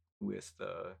with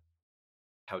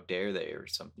how dare they, or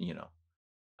something,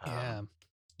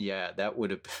 that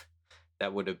would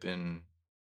have been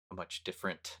a much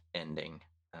different ending.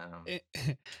 It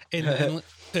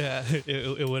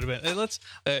would have been. Let's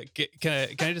can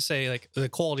I just say, like, the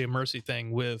quality of mercy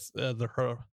thing with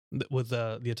the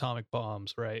atomic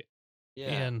bombs, right?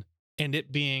 Yeah. And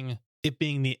it being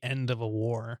the end of a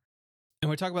war. And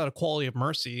when we talk about a quality of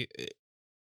mercy,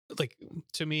 like,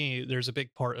 to me, there's a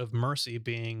big part of mercy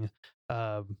being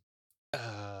not,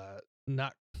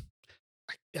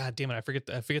 God damn it, I forget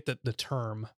the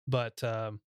term, but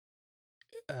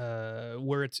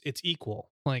where it's equal.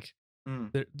 Like,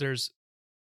 there was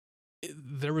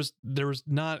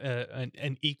not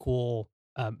an equal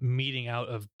meeting out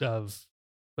of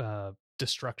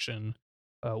destruction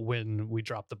when we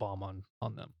dropped the bomb on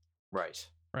them. Right.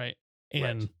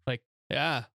 And like,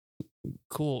 yeah,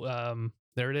 cool.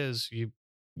 There it is. You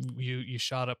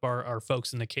shot up our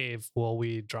folks in the cave while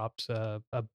we dropped a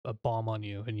bomb on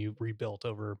you, and you rebuilt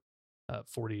over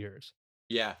 40 years.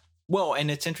 Yeah. Well, and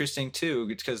it's interesting too,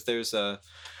 because there's also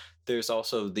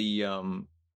the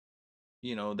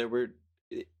there were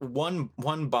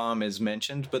one bomb is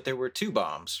mentioned, but there were two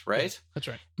bombs, right? Yeah, that's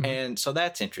right. Mm-hmm. And so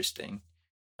that's interesting.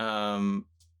 And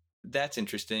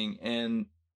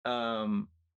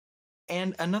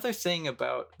another thing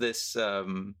about this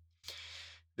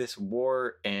this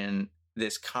war and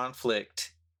this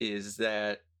conflict is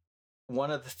that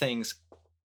one of the things,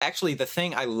 actually the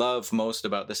thing I love most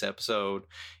about this episode,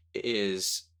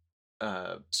 is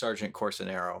Sergeant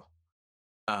Corsinero.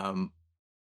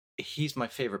 He's my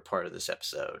favorite part of this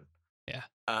episode. Yeah.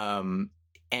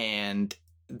 And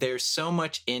there's so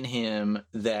much in him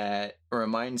that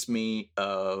reminds me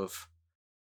of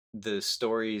the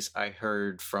stories I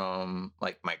heard from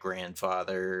like my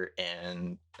grandfather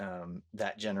and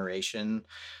that generation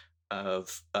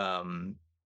of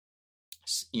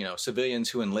civilians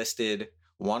who enlisted,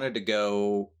 wanted to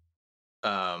go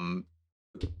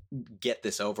get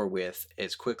this over with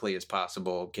as quickly as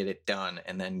possible, get it done,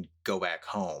 and then go back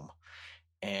home.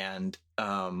 And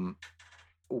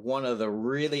one of the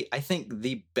really, I think,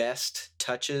 the best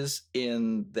touches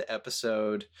in the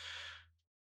episode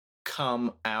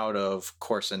come out of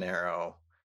Corsinero.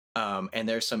 And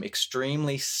there's some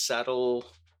extremely subtle,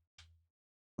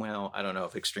 well, I don't know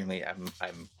if extremely, I'm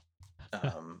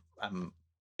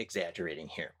exaggerating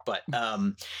here, but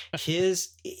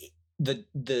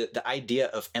the idea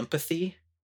of empathy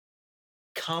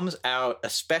comes out,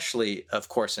 especially of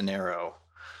Corsinero,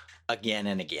 again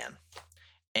and again.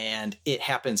 And it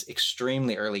happens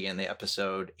extremely early in the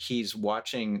episode. He's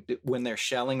watching when they're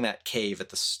shelling that cave at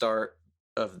the start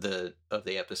of the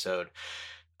episode.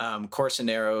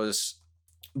 Corsinero's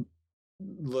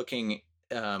looking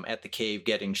at the cave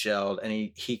getting shelled,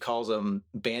 and he calls them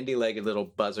bandy-legged little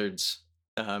buzzards.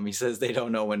 He says they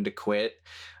don't know when to quit.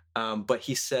 But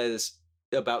he says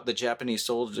about the Japanese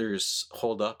soldiers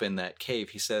holed up in that cave,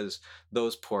 he says,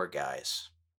 those poor guys.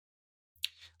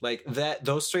 Like that,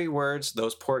 those three words,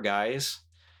 those poor guys,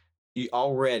 you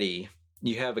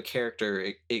have a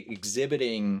character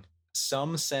exhibiting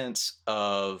some sense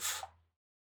of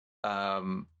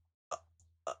them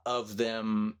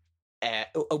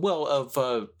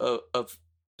of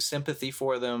sympathy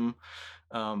for them,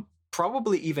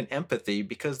 probably even empathy,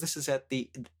 because this is at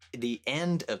the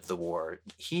end of the war.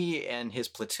 He and his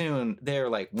platoon, they're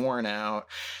like worn out.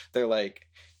 They're like,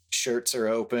 shirts are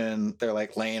open. They're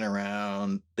like laying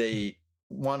around. They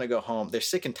want to go home. They're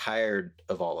sick and tired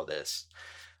of all of this.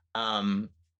 And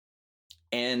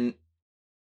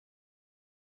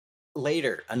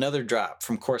later, another drop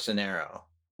from Corsinero.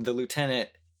 The lieutenant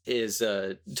is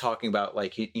talking about,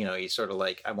 like, he's sort of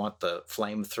like, I want the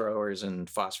flamethrowers and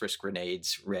phosphorus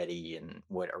grenades ready and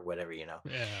whatever. Yeah,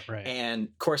 right. And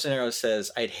Corsinero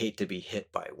says, I'd hate to be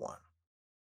hit by one.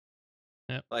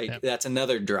 Yep. That's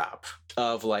another drop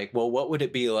of like, well, what would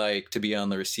it be like to be on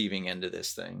the receiving end of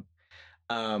this thing?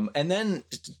 And then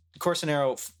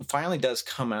Corsinero finally does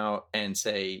come out and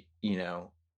say,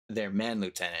 they're men,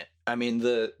 Lieutenant. I mean,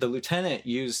 the lieutenant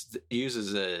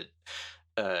uses a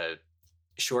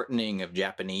shortening of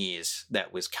Japanese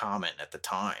that was common at the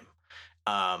time,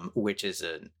 which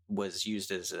was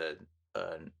used as a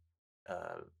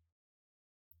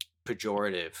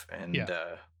pejorative and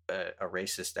a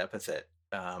racist epithet.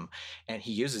 And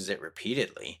he uses it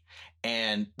repeatedly,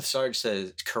 and the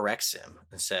sergeant corrects him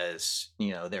and says,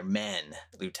 they're men,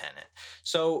 Lieutenant.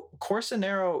 So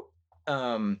Corsinero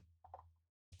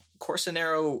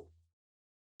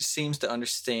seems to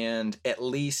understand at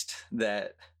least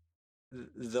that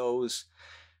those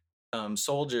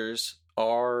soldiers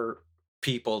are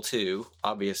people too,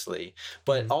 obviously,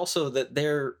 but also that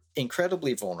they're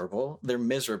incredibly vulnerable. They're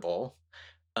miserable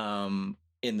in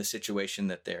the situation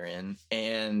that they're in,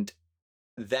 and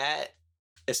that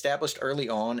established early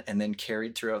on and then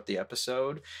carried throughout the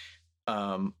episode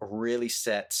really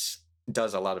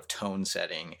does a lot of tone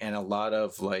setting and a lot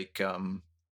of like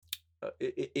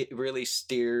it really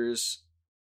steers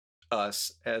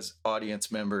us as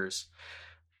audience members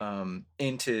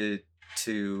into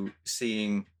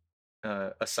seeing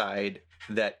a side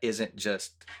that isn't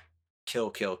just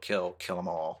kill them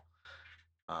all.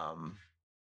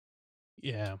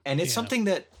 Yeah. And it's something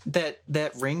that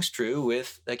rings true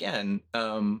with, again,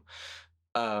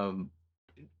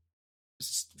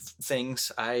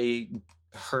 things I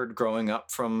heard growing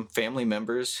up from family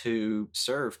members who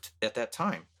served at that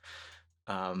time.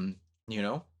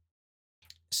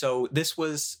 So this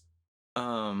was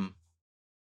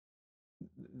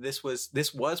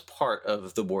part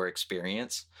of the war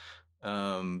experience,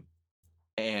 and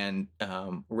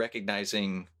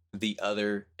recognizing the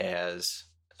other as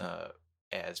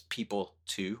people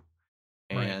too.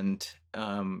 Right. And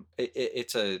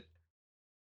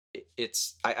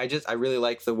I really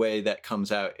like the way that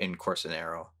comes out in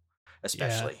Corsinero,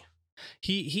 especially. Yeah.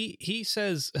 He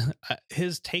says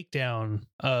his takedown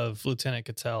of Lieutenant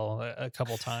Cattell a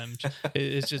couple times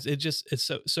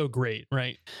it's so great,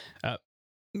 right?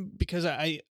 Because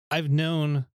I've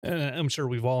known, I'm sure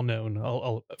we've all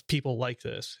known people like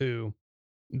this who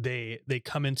they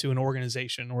come into an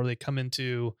organization, or they come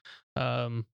into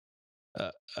a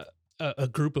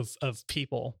group of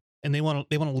people, and they want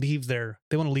to leave their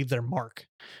mark,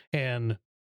 and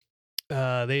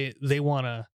they want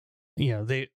to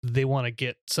they want to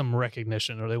get some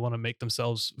recognition, or they want to make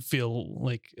themselves feel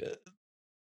like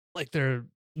they're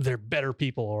better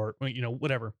people, or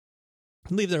whatever,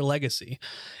 leave their legacy.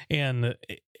 And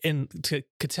to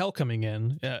Cattell coming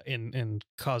in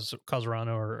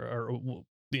Cosarano, or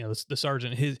the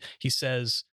sergeant, he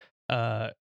says,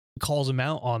 calls him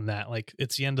out on that, like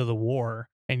it's the end of the war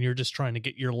and you're just trying to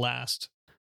get your last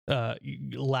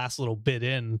little bit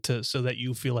in so that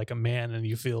you feel like a man, and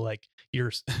you feel like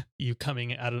you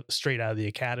coming straight out of the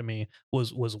academy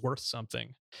was worth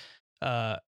something,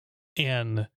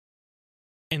 and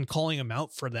calling him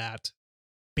out for that,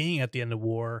 being at the end of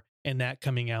war, and that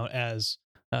coming out as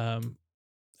kind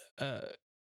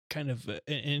of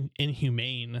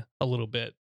inhumane a little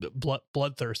bit,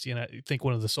 bloodthirsty. And I think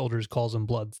one of the soldiers calls him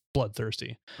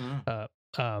bloodthirsty or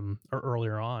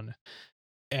earlier on.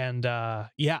 And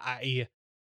there's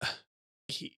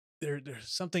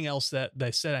something else that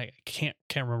they said, I can't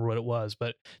remember what it was,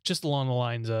 but just along the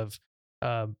lines of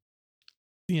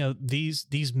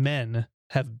these men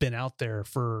have been out there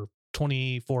for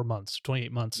 28 months,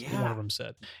 one of them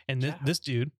said. And this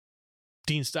dude,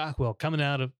 Dean Stockwell,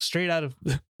 coming straight out of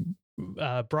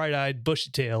bright-eyed,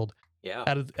 bushy-tailed,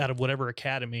 out of whatever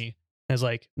academy, is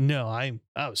like, no, I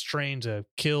was trained to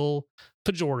kill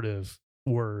pejorative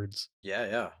words.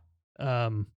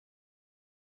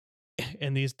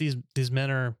 And these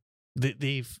men are,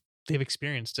 they've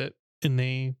experienced it, and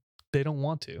they don't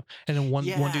want to. And then one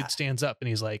dude stands up and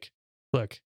he's like,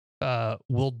 look,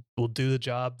 we'll do the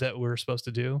job that we're supposed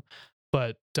to do,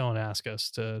 but don't ask us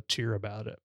to cheer about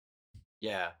it.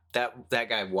 That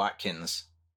guy Watkins,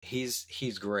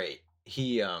 he's great.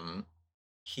 He's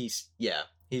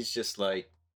just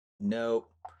like, no.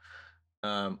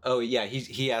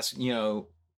 He asked, will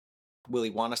he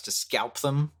want us to scalp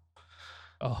them?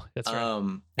 Oh, that's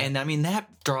right. And I mean,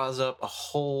 that draws up a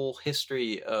whole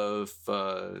history of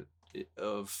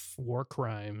war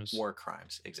crimes.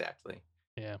 Exactly.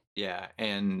 I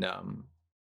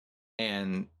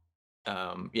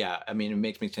mean, it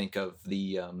makes me think of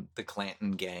the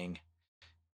Clanton gang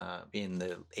in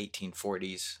the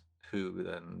 1840s, who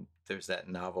there's that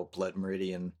novel Blood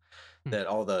Meridian, that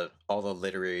all the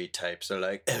literary types are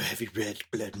like, oh, have you read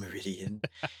Blood Meridian?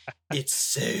 It's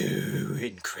so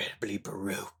incredibly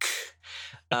baroque.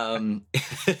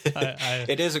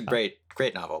 It is a great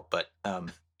novel, but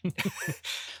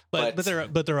but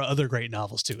there are other great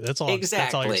novels too. That's all. Exactly.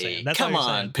 That's all you're saying. Come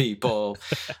on, people.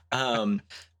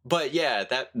 But yeah,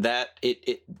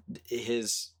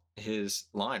 his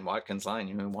line, Watkins'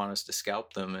 line, want us to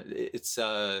scalp them. It's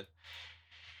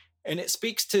and it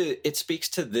speaks to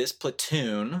this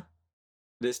platoon,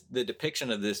 the depiction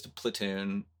of this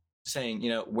platoon saying,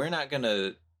 we're not going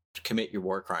to commit your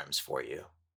war crimes for you,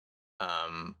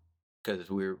 because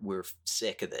we're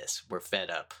sick of this. We're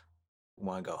fed up. We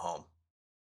want to go home.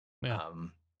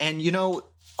 And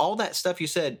all that stuff you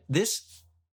said, this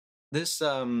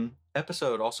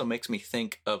episode also makes me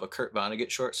think of a Kurt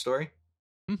Vonnegut short story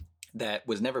that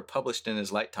was never published in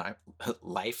his lifetime,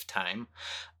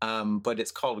 but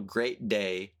it's called Great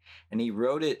Day, and he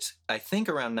wrote it, I think,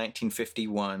 around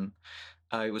 1951.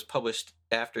 It was published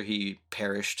after he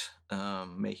perished.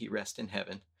 May he rest in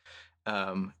heaven.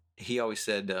 He always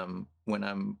said,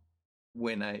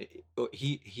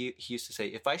 he used to say,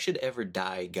 if I should ever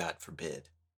die, God forbid,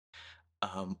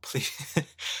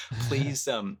 please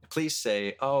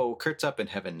say, oh, Kurt's up in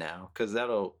heaven now, because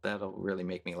that'll really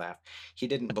make me laugh. He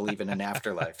didn't believe in an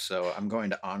afterlife, so I'm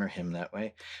going to honor him that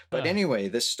way. But anyway,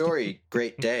 this story,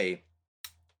 Great Day,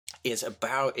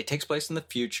 it takes place in the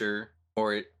future,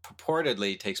 or it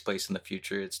purportedly takes place in the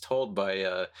future. It's told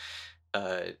by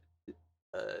a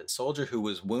soldier who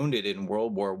was wounded in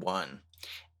World War I.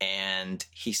 And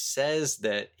he says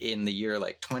that in the year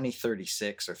like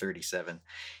 2036 or 37,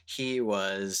 he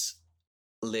was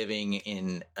living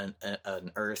in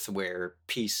an Earth where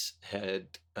peace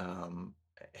had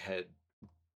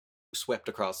swept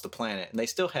across the planet. And they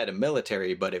still had a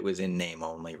military, but it was in name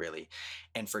only, really.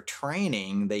 And for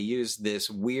training, they used this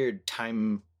weird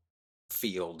time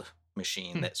field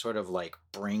machine that sort of like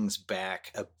brings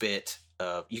back a bit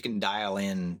of, you can dial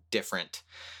in different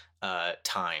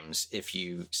times if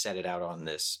you set it out on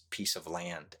this piece of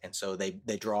land. And so they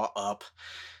draw up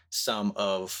some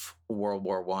of World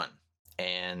War I.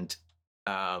 And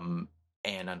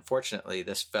unfortunately,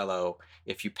 this fellow,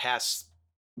 if you pass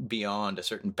beyond a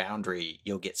certain boundary,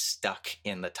 you'll get stuck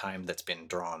in the time that's been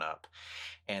drawn up.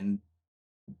 And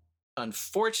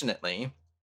unfortunately,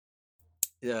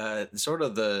 sort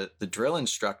of the drill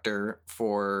instructor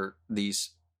for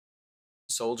these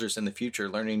soldiers in the future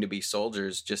learning to be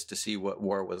soldiers just to see what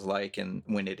war was like and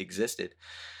when it existed,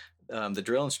 the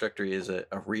drill instructor is a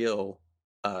real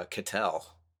Cattell,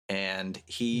 and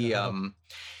he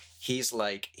he's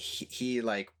like he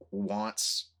like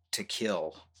wants to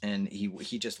kill, and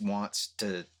he just wants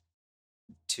to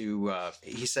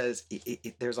he says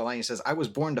there's a line, he says, "I was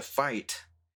born to fight.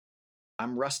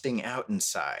 I'm rusting out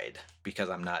inside because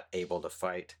I'm not able to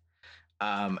fight."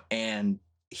 And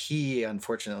he,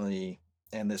 unfortunately,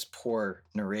 and this poor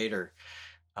narrator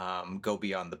go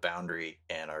beyond the boundary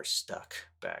and are stuck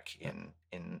back in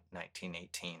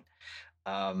 1918.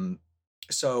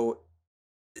 So,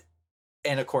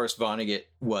 and of course, Vonnegut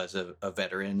was a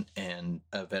veteran, and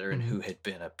a veteran who had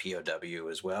been a POW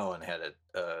as well and had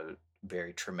a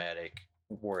very traumatic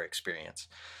war experience.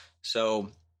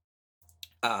 So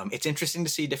it's interesting to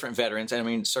see different veterans. I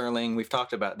mean, Serling, we've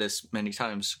talked about this many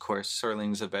times. Of course,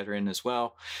 Serling's a veteran as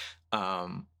well.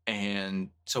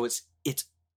 And so it's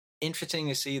interesting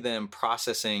to see them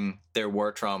processing their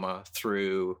war trauma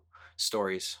through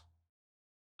stories.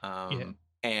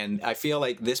 And I feel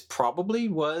like this probably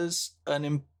was an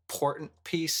important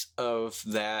piece of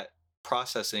that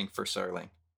processing for Serling.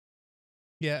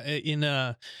 Yeah,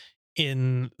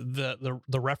 in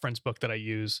the reference book that I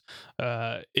use,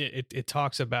 it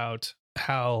talks about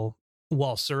how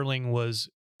while Serling was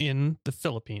in the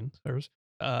Philippines,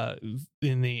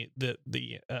 in the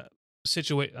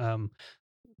situation,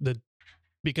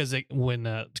 because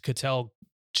when Cattell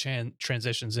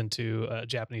transitions into a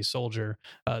Japanese soldier,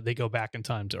 they go back in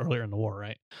time to earlier in the war,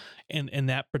 right? And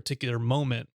that particular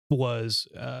moment was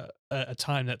a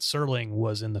time that Serling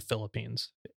was in the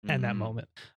Philippines at that moment.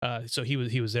 So he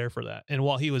was there for that. And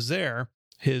while he was there,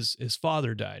 his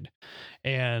father died.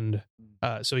 And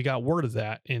so he got word of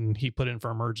that, and he put in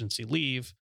for emergency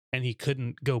leave, and he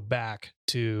couldn't go back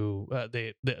to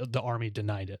the army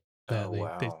denied it.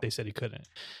 They said he couldn't.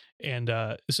 And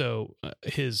so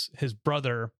his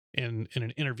brother in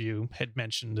an interview had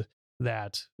mentioned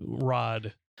that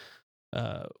Rod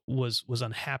was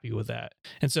unhappy with that,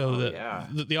 and so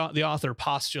the author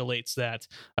postulates that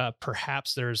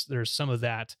perhaps there's some of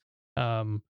that,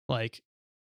 like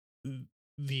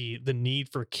the need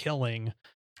for killing,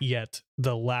 yet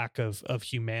the lack of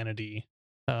humanity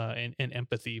and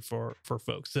empathy for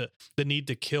folks. The need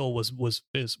to kill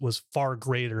was far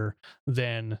greater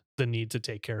than the need to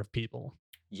take care of people.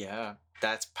 Yeah,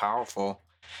 that's powerful.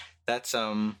 That's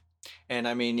and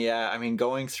I mean,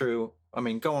 going through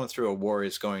a war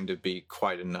is going to be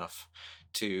quite enough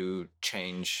to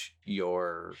change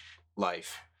your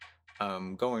life.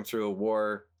 Going through a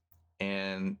war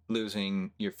and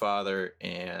losing your father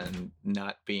and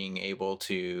not being able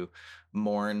to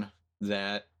mourn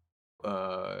that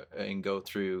and go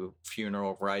through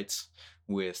funeral rites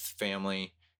with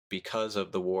family because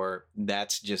of the war,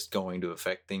 that's just going to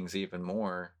affect things even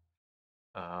more.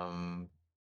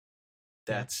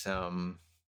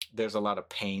 There's a lot of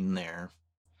pain there.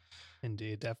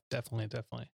 Indeed, definitely.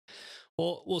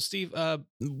 Well, Steve,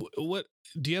 what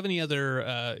do you have any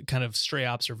other kind of stray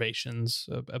observations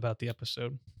about the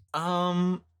episode?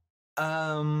 On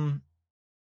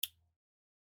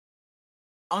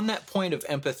that point of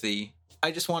empathy,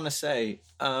 I just want to say,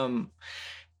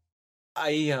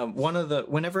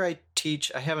 whenever I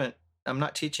teach, I'm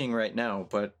not teaching right now,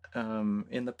 but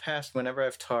in the past, whenever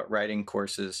I've taught writing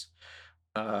courses,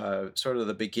 sort of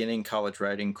the beginning college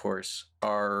writing course,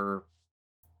 our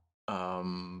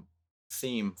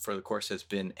theme for the course has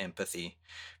been empathy,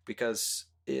 because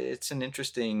it's an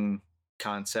interesting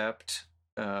concept,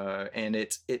 and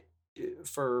it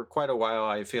for quite a while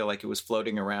I feel like it was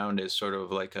floating around as sort of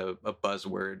like a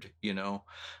buzzword, you know.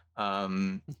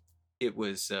 It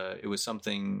was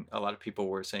something a lot of people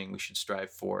were saying we should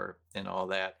strive for and all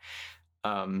that,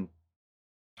 and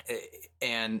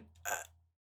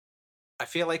I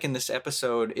feel like in this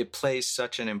episode it plays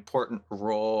such an important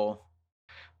role,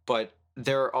 but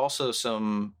there are also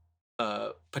some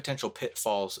potential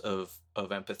pitfalls of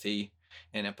empathy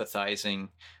and empathizing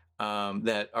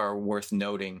that are worth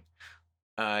noting.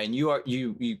 And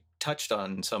you touched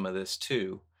on some of this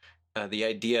too. The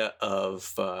idea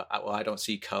of I don't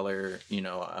see color,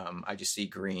 I just see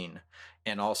green,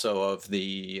 and also of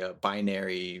the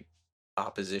binary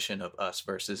opposition of us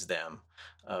versus them,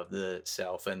 of the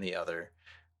self and the other.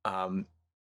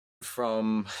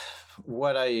 From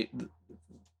what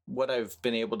I've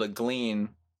been able to glean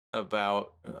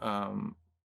about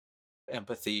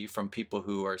empathy from people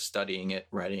who are studying it,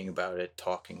 writing about it,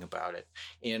 talking about it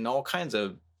in all kinds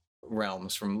of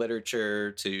realms, from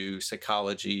literature to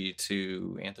psychology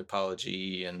to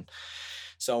anthropology and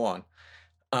so on.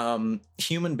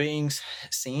 Human beings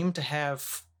seem to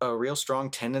have a real strong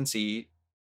tendency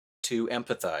to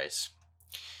empathize.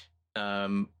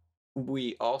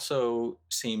 we also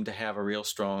seem to have a real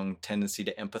strong tendency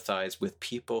to empathize with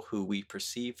people who we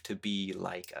perceive to be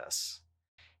like us.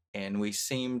 And we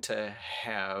seem to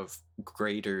have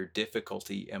greater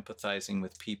difficulty empathizing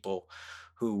with people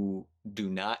who do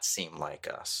not seem like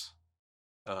us,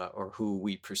 or who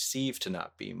we perceive to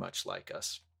not be much like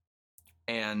us.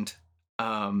 And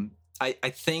I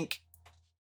think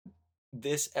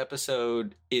this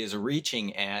episode is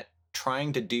reaching at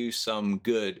trying to do some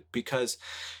good, because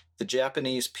the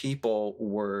Japanese people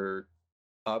were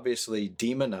obviously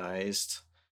demonized.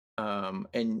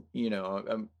 And,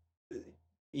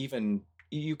 even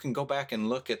you can go back and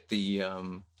look at the,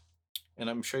 and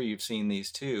I'm sure you've seen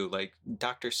these too, like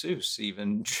Dr. Seuss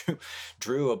even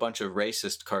drew a bunch of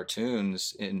racist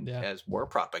cartoons as war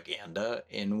propaganda,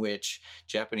 in which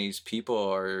Japanese people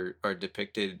are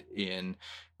depicted in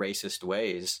racist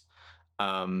ways.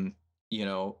 The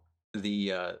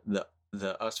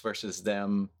us versus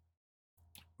them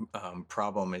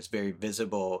problem is very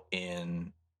visible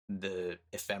in the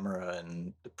ephemera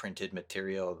and the printed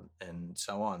material and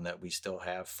so on that we still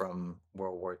have from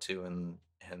World War II,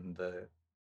 and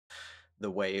the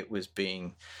way it was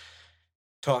being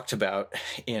talked about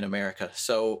in America.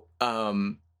 So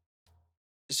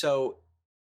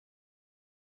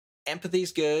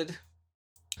empathy's good.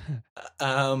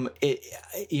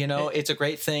 It's a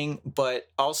great thing, but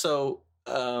also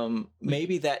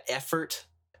maybe that effort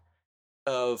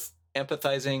of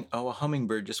empathizing. Oh, a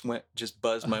hummingbird just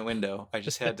buzzed my window. I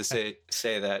just had to say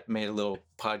that. Made a little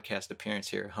podcast appearance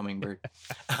here. Hummingbird.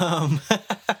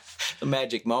 The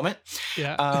magic moment.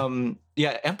 Yeah.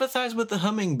 Empathize with the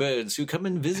hummingbirds who come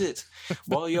and visit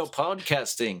while you're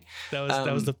podcasting. That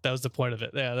was the point of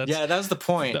it. Yeah. That was the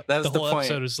point. The whole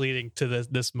episode is leading to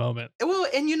this moment. Well,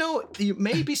 and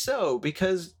maybe so,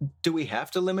 because do we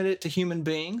have to limit it to human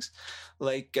beings?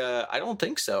 Like, I don't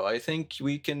think so. I think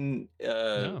we can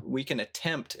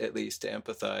attempt at least to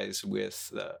empathize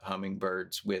with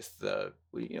hummingbirds, with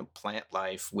plant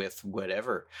life, with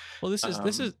whatever. Well, this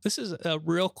is a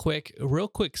real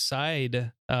quick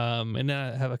side, and then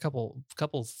I have a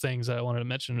couple things that I wanted to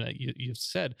mention that you've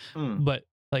said, but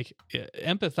like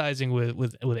empathizing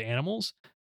with animals,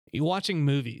 you're watching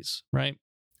movies, right?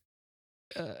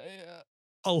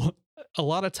 A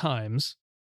lot of times,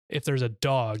 if there's a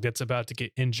dog that's about to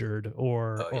get injured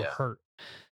or hurt,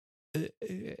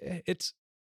 it's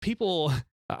people.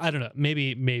 I don't know.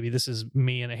 Maybe this is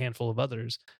me and a handful of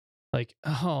others. Like,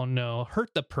 oh no,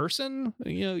 hurt the person.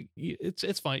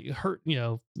 It's fine. Hurt,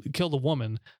 kill the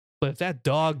woman. But if that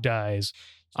dog dies,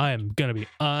 I am gonna be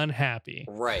unhappy.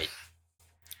 Right.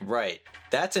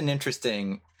 That's a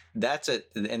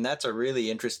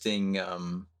really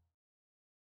interesting.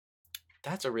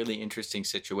 That's a really interesting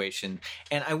situation.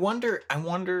 And I wonder,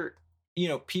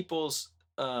 people's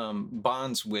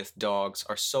bonds with dogs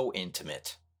are so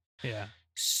intimate. Yeah.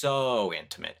 So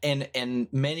intimate. And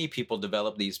many people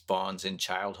develop these bonds in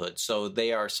childhood. So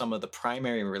they are some of the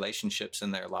primary relationships in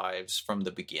their lives from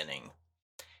the beginning.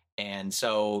 And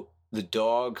so the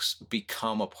dogs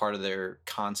become a part of their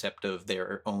concept of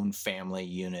their own family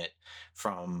unit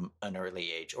from an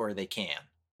early age, or they can,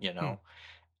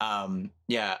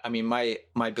 I mean, my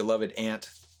beloved Aunt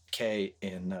Kay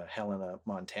in Helena,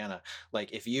 Montana,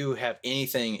 like if you have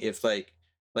anything, if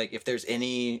there's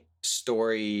any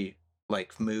story,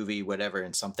 like movie, whatever,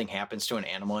 and something happens to an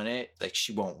animal in it, like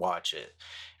she won't watch it.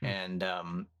 And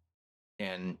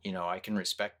I can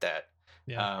respect that.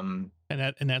 Yeah.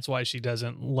 And that's why she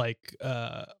doesn't like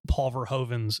Paul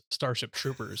Verhoeven's Starship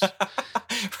Troopers.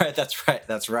 Right.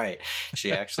 That's right.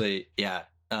 She actually,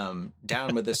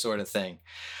 down with this sort of thing.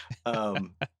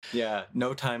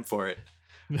 No time for it.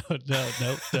 No. The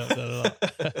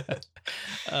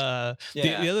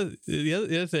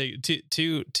other thing,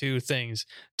 two things,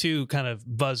 two kind of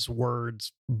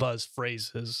buzzwords, buzz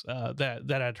phrases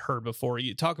that I'd heard before.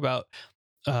 You talk about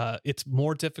it's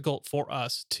more difficult for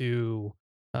us to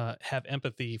have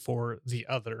empathy for the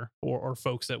other or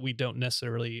folks that we don't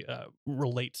necessarily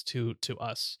relate to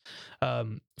us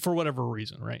for whatever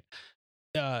reason, right?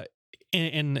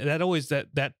 And that always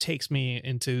that takes me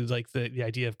into like the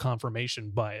idea of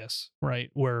confirmation bias,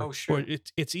 right? Where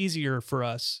it's easier for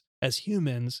us as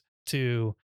humans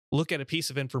to look at a piece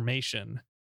of information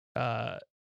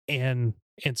and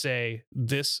say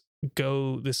this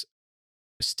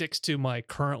sticks to my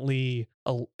currently,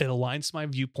 it aligns to my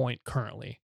viewpoint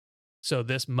currently, so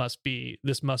this must be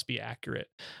accurate,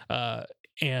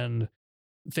 and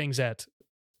things that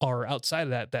are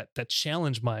outside of that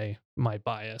challenge my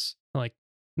bias, like,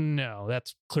 no,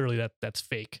 that's clearly that's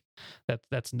fake,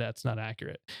 that's not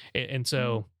accurate. And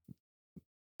so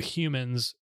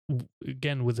humans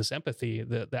again, with this empathy,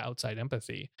 the outside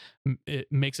empathy,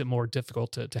 it makes it more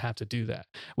difficult to have to do that.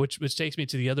 Which takes me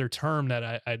to the other term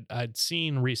that I'd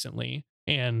seen recently,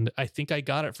 and I think I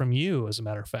got it from you, as a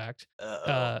matter of fact.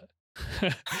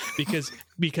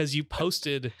 Because you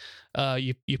posted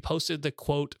you posted the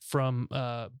quote from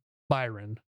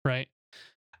Byron, right?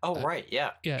 Oh, right.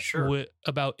 Yeah. Yeah, Sure.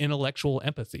 about intellectual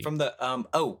empathy From the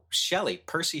Shelley,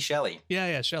 Percy Shelley.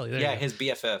 Yeah, Shelley. There Yeah, you go. his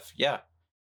BFF. Yeah.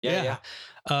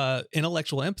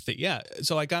 Intellectual empathy. Yeah.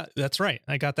 So that's right.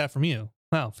 I got that from you.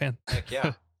 Wow, fan. Heck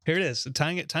yeah. Here it is.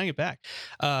 Tying it back.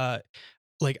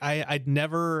 Like I'd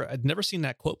never seen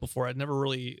that quote before. I'd never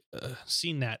really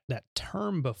seen that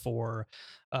term before.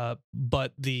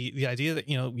 But the idea that,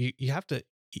 you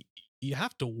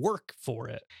have to work for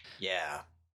it. Yeah.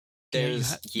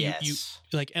 There's yes.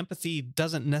 Like empathy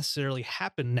doesn't necessarily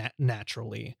happen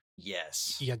naturally.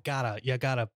 Yes. You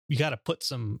gotta put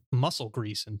some muscle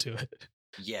grease into it.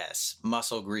 Yes.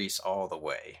 Muscle grease all the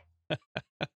way.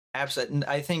 Absolutely.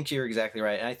 I think you're exactly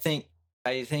right. And I think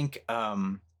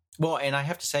well, and I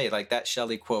have to say, like, that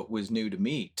Shelley quote was new to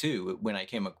me too when I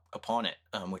came upon it,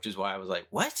 which is why I was like,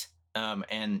 what?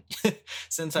 And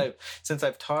since I've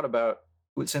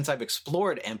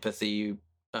explored empathy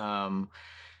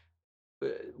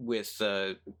with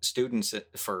students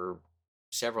for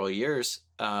several years,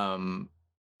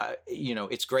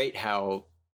 it's great how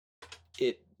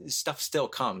stuff still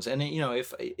comes. And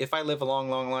if I live a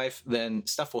long life, then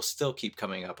stuff will still keep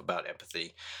coming up about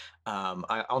empathy.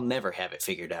 I'll never have it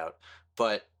figured out,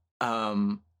 but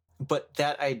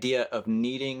that idea of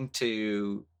needing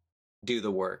to do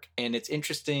the work. And it's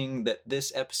interesting that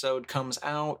this episode comes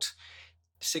out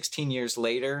 16 years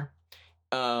later,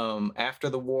 after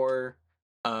the war.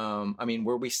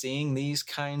 Were we seeing these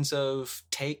kinds of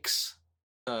takes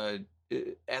at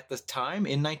the time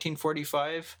in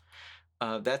 1945?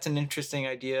 That's an interesting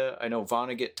idea. I know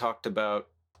Vonnegut talked about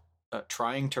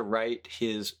trying to write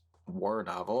his war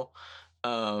novel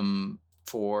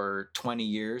for 20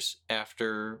 years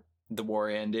after the war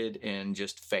ended and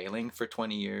just failing for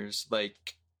 20 years.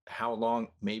 Like, how long?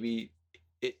 Maybe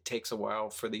it takes a while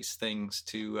for these things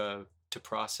to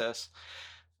process.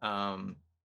 But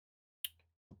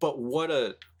what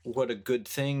a good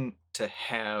thing to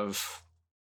have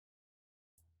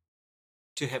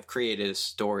created a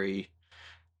story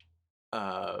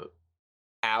out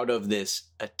of this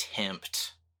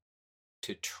attempt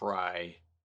to try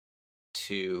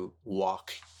to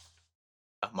walk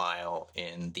a mile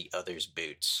in the other's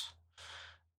boots,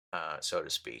 so to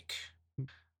speak.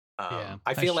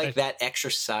 I feel like that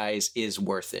exercise is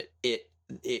worth it.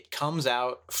 It comes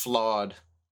out flawed.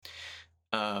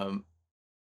 I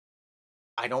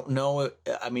don't know.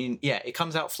 I mean, yeah, it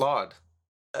comes out flawed.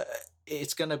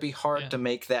 It's going to be hard to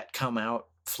make that come out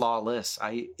flawless.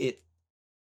 I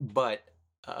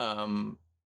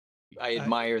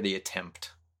admire the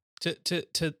attempt. To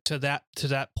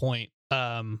that point,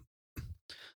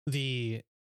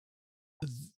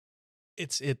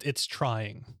 it's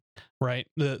trying, right?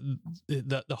 The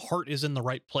heart is in the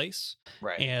right place,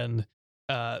 right? And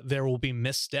there will be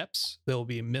missteps. There will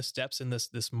be missteps in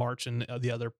this march in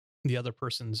the other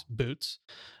person's boots.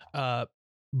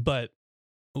 But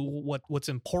what's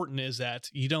important is that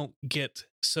you don't get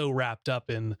so wrapped up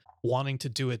in wanting to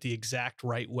do it the exact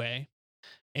right way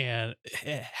and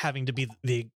having to be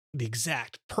the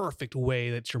exact perfect way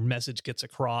that your message gets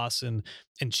across and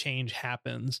change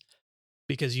happens,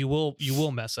 because you will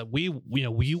mess up. We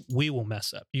will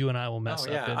mess up. You and I will mess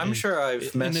up. I'm sure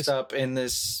I've messed up in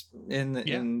this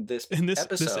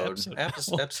episode.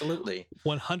 Absolutely.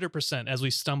 100%. As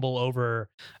we stumble over,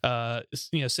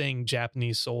 saying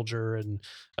Japanese soldier and,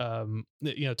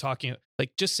 talking,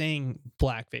 like, just saying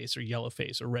blackface or yellow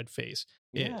face or red face.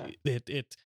 Yeah.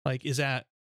 It like, is that,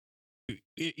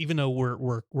 even though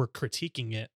we're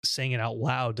critiquing it, saying it out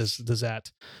loud, is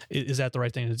that the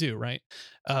right thing to do? Right.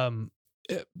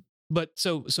 But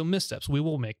so missteps, we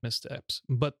will make missteps,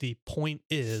 but the point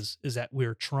is that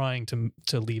we're trying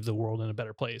to leave the world in a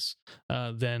better place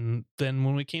than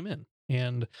when we came in.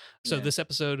 And so this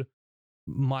episode,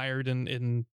 mired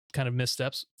in kind of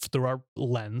missteps through our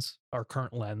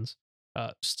current lens,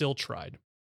 still tried.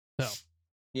 So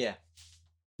yeah.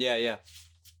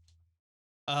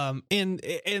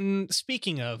 And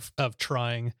speaking of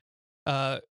trying,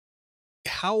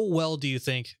 how well do you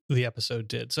think the episode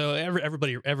did? So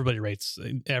everybody rates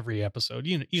every episode.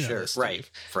 You know, sure, this, right.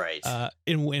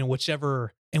 In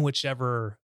whichever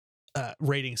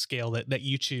rating scale that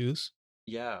you choose.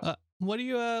 Yeah. What do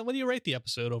you rate the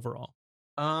episode overall?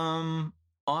 I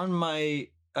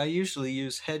usually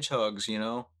use hedgehogs.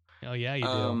 Oh yeah, you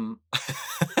do.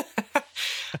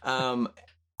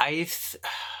 it's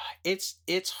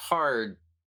hard,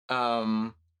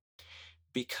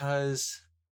 because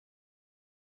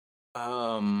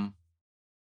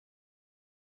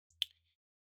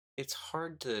it's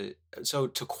hard to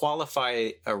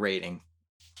qualify a rating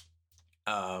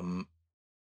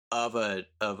of a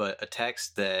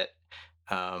text that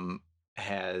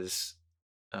has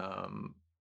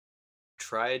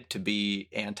tried to be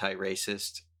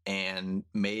anti-racist and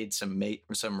made some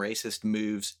racist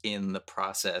moves in the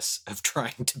process of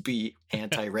trying to be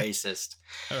anti-racist.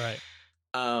 All right.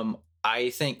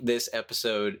 I think this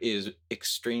episode is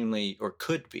extremely, or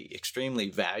could be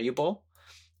extremely valuable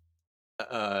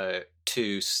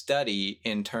to study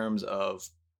in terms of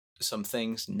some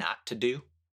things not to do.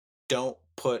 Don't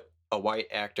put a white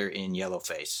actor in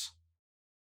yellowface.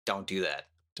 Don't do that.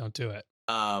 Don't do it.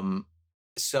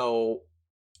 So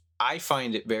I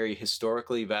find it very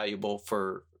historically valuable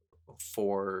for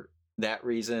that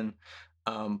reason,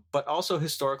 but also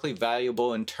historically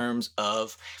valuable in terms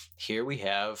of, here we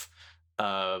have,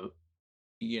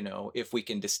 if we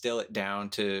can distill it down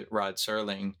to Rod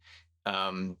Serling,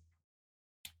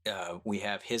 we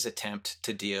have his attempt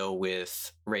to deal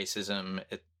with racism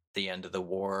at the end of the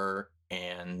war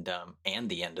and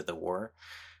the end of the war.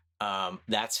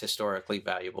 That's historically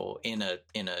valuable in a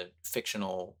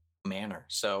fictional manner.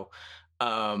 So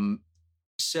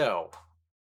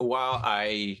while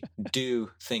I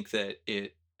do think that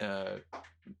it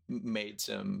makes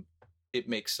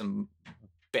some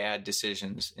bad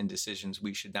decisions and decisions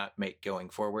we should not make going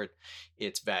forward,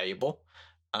 it's valuable.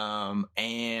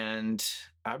 And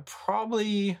I'd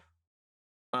probably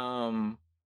am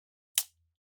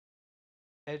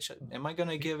I going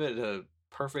to give it a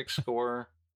perfect score?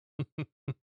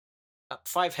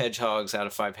 5 hedgehogs out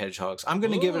of 5 hedgehogs. I'm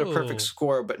going to give it a perfect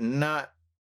score, but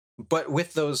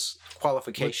with those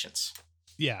qualifications.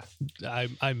 Yeah,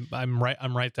 I'm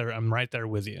right there. I'm right there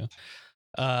with you.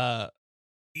 Yeah.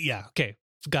 Okay.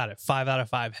 Got it. 5 out of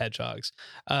 5 hedgehogs.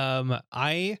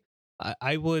 I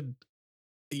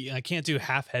can't do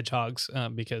half hedgehogs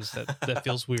because that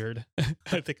feels weird.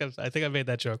 I think I've made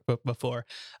that joke before.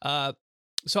 So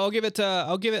I'll give it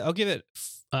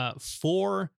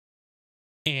 4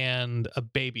 and a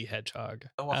baby hedgehog.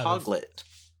 Oh, a hoglet.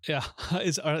 Yeah,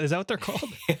 is that what they're called?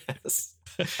 Yes.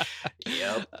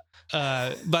 Yep.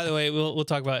 By the way, we'll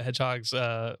talk about hedgehogs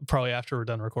probably after we're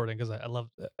done recording, because I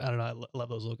love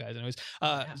those little guys. Anyways,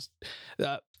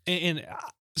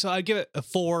 so I'd give it a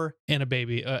 4 and a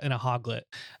baby and a hoglet,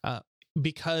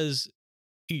 because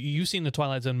you've seen the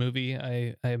Twilight Zone movie.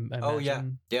 I imagine. Oh yeah,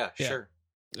 sure.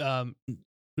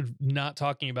 Not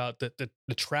talking about the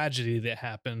tragedy that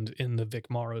happened in the Vic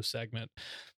Morrow segment,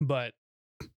 but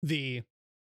they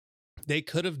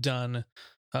could have done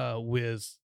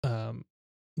with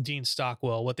Dean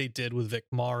Stockwell what they did with Vic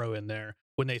Morrow in there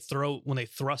when they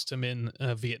thrust him in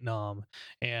Vietnam,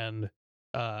 and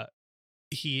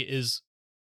he is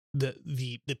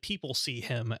the people see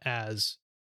him as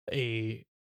a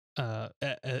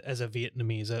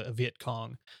Vietnamese, a Viet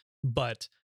Cong, but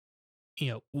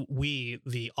we,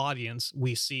 the audience,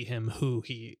 we see him who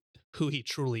he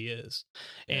truly is.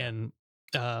 Yeah. And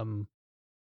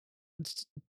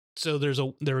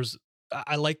so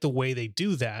I like the way they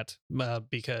do that,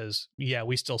 because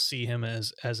we still see him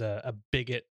as a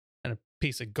bigot and a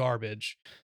piece of garbage,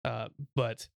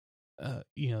 but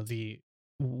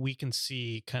we can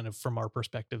see kind of from our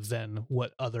perspective then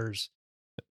what others,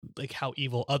 like how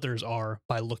evil others are,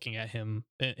 by looking at him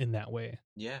in that way.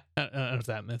 Yeah. I don't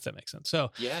know if that makes sense.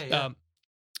 So yeah.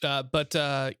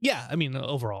 I mean,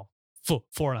 overall 4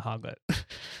 and a hoglet.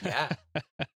 Yeah.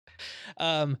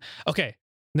 Okay.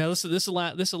 Now this is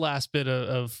the last bit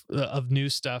of new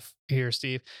stuff here,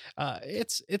 Steve.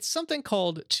 It's something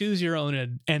called Choose Your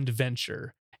Own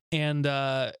Adventure, and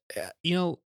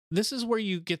this is where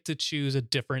you get to choose a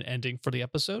different ending for the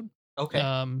episode. Okay.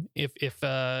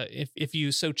 If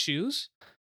you so choose,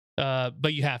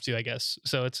 but you have to, I guess.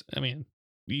 So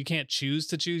you can't choose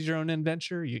to choose your own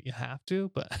adventure. You have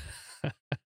to, but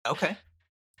okay.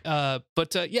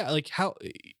 Like how,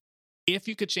 if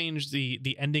you could change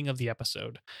the ending of the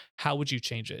episode, how would you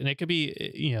change it? And it could be,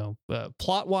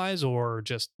 plot wise or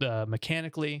just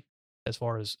mechanically, as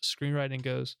far as screenwriting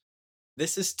goes.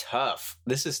 This is tough.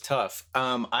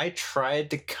 I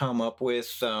tried to come up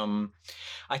with,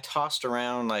 I tossed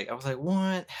around, I was like,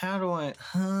 what? How do I,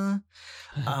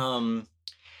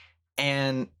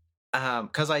 and,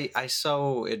 cause I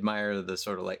so admire the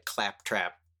sort of like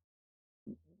claptrap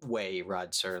way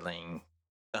Rod Serling,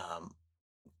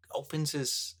 opens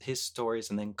his stories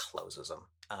and then closes them.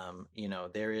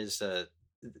 There is an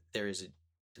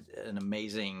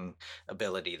amazing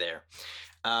ability there.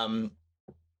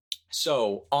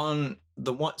 So on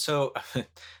the one, so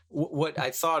what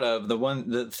I thought of,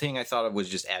 the thing I thought of was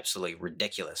just absolutely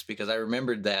ridiculous, because I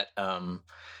remembered that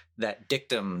that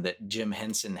dictum that Jim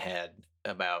Henson had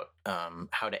about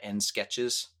how to end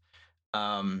sketches.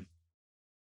 Um,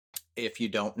 if you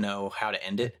don't know how to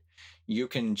end it, you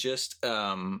can just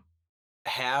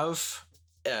have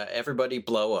everybody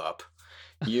blow up.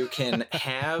 You can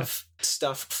have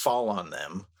stuff fall on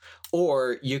them,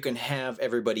 or you can have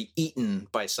everybody eaten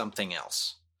by something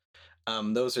else.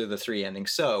 Those are the three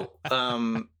endings. So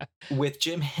with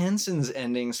Jim Henson's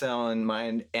ending cell in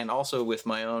mind, and also with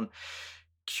my own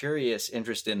curious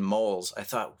interest in moles, I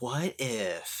thought, what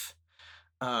if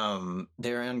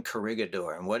they're on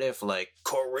Corregidor, and what if like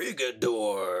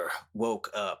Corregidor woke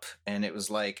up and it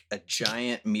was like a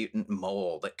giant mutant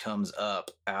mole that comes up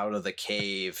out of the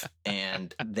cave,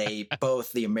 and they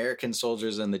both, the American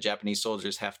soldiers and the Japanese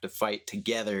soldiers, have to fight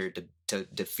together to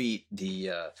defeat the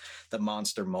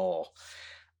monster mole.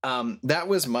 That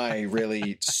was my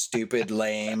really stupid,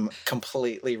 lame,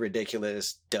 completely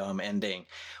ridiculous, dumb ending.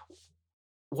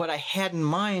 What I had in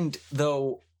mind,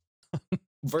 though,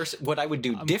 versus what I would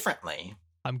do differently.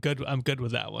 I'm good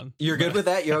with that one. You're good with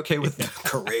that? You're okay with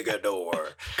Corregidor.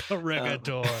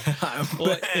 Corregidor. I'm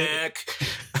back.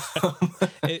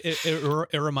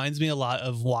 It reminds me a lot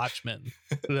of Watchmen.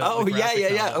 Oh,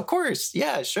 yeah. Of course.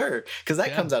 Yeah, sure. Because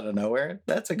that comes out of nowhere.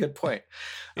 That's a good point.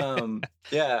 What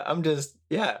the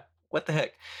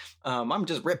heck? I'm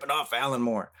just ripping off Alan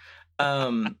Moore.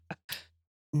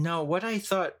 No, what I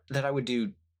thought that I would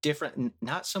do different,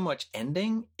 not so much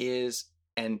ending, is,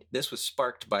 and this was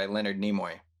sparked by Leonard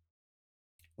Nimoy,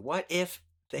 what if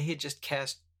they had just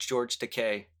cast George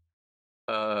Takei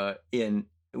in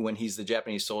when he's the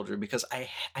Japanese soldier? Because I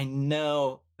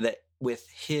know that with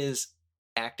his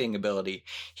acting ability,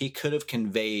 he could have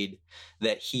conveyed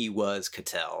that he was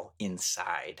Cattell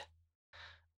inside.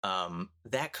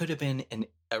 That could have been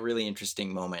a really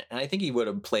interesting moment, and I think he would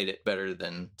have played it better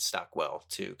than Stockwell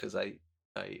too, because I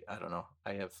don't know,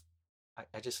 I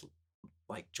just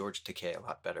like George Takei a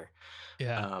lot better.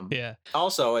 Yeah.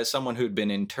 Also, as someone who'd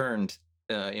been interned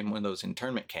in one of those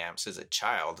internment camps as a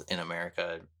child in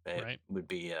America, it would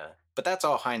be. But that's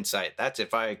all hindsight. That's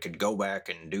if I could go back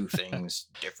and do things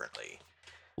differently.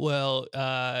 Well,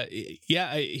 I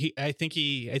think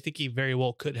he very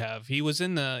well could have. He was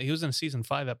in a season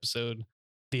 5 episode,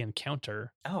 The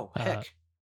Encounter. Oh, heck.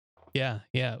 Yeah.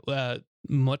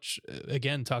 Much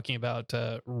again talking about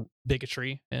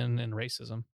bigotry and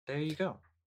racism. There you go.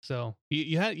 So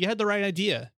you had the right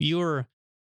idea. You were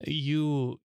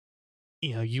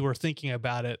thinking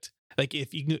about it like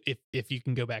if you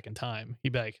can go back in time,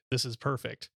 you'd be like, this is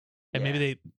perfect. And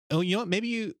maybe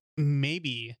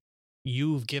maybe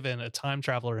you've given a time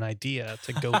traveler an idea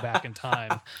to go back in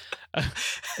time.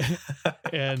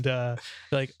 And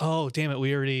like, oh damn it,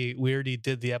 we already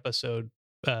did the episode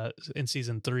in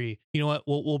season 3. You know what?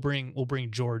 We'll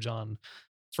bring George on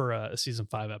for a season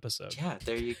 5 episode. Yeah,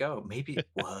 there you go. Maybe.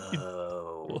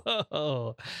 Whoa.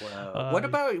 Whoa. What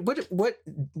about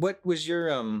what was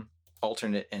your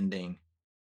alternate ending?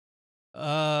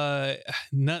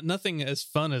 Nothing as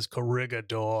fun as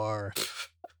Corregidor.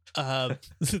 The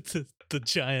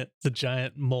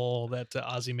giant mole that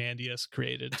Ozymandias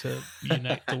created to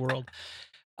unite the world.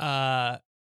 No,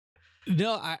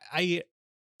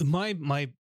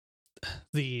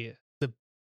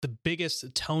 the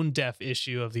biggest tone deaf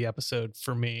issue of the episode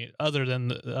for me, other than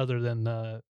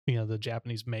the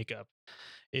Japanese makeup,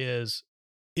 is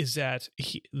that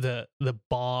the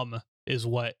bomb is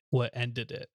what ended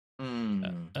it.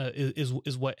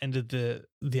 Is what ended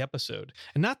the episode,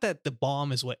 and not that the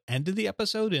bomb is what ended the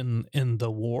episode in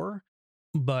the war,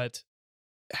 but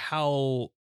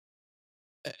how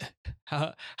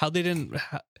they didn't,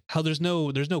 how there's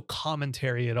no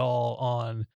commentary at all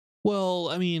on, well,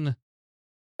 I mean,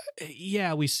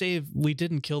 yeah, we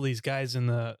didn't kill these guys in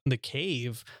the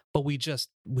cave, but we just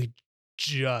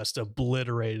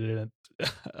obliterated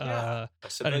a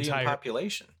civilian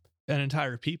population. An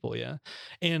entire people, yeah.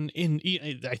 And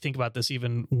I think about this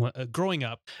even growing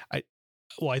up. I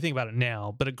think about it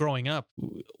now, but growing up,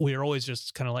 we were always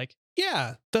just kind of like,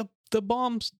 yeah, the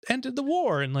bombs ended the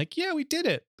war, and like, yeah, we did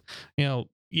it.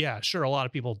 Yeah, sure, a lot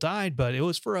of people died, but it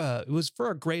was for a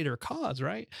greater cause,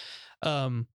 right?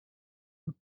 And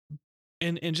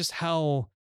just how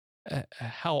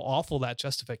awful that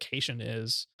justification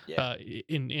is. Yeah.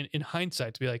 In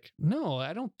hindsight, to be like, no,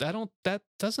 I don't, that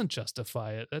doesn't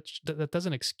justify it. That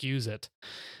doesn't excuse it.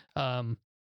 So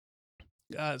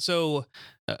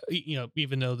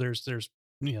even though there's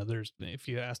if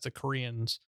you ask the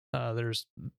Koreans,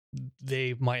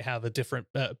 they might have a different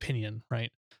opinion,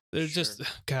 right? There's Sure. just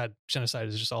God, genocide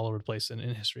is just all over the place in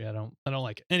history. I don't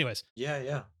like it. Anyways,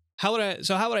 Yeah. how would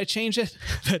I change it?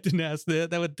 That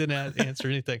didn't answer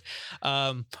anything.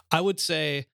 I would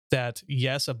say that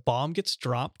yes, a bomb gets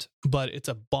dropped, but it's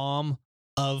a bomb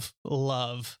of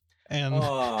love. And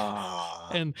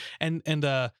Aw.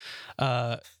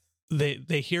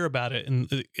 they hear about it, and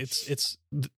it's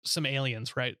some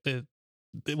aliens, right?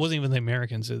 It wasn't even the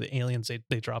Americans, the aliens.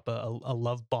 They drop a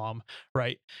love bomb,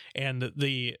 right? And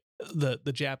the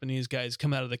Japanese guys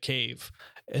come out of the cave,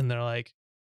 and they're like,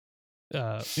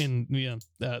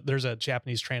 there's a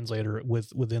Japanese translator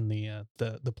within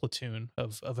the platoon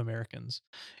of Americans,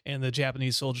 and the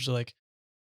Japanese soldiers are like,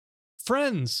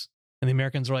 friends, and the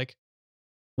Americans are like,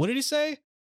 what did he say?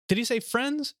 Did he say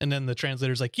friends? And then the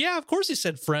translator's like, yeah, of course he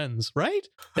said friends, right?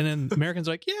 And then the Americans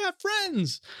are like, yeah,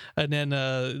 friends. And then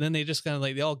they just kind of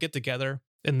like, they all get together,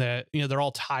 and they're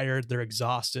all tired, they're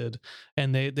exhausted,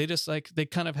 and they just like, they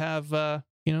kind of have they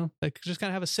just kind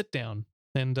of have a sit down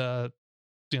and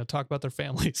talk about their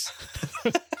families.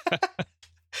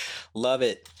 Love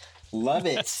it.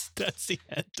 That's the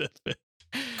end of it.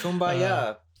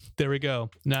 Kumbaya. There we go.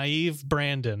 Naive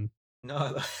Brandon.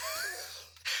 No.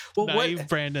 Well, Naive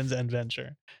Brandon's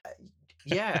adventure.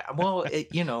 Yeah. Well,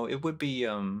 it would be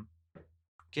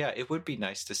it would be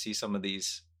nice to see some of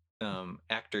these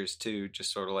actors too,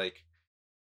 just sort of like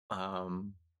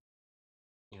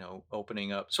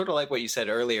opening up, sort of like what you said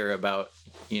earlier about,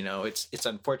 it's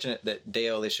unfortunate that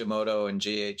Dale Ishimoto and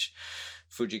G.H.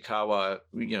 Fujikawa,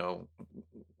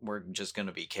 were just going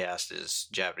to be cast as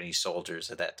Japanese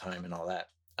soldiers at that time and all that.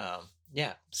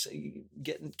 So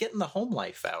getting the home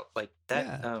life out like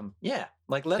that.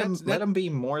 Like let them be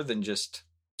more than just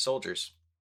soldiers.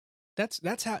 That's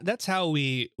how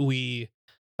we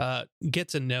get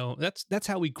to know. That's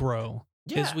how we grow.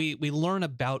 Yeah. Is we learn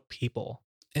about people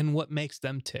and what makes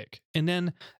them tick, and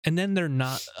then they're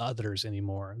not others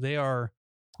anymore. They are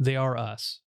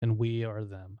us, and we are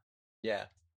them. Yeah.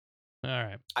 All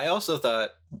right. I also thought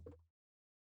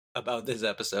about this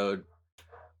episode.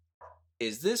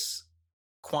 Is this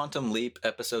Quantum Leap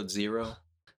episode 0?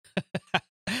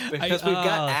 Because we've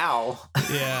got Al.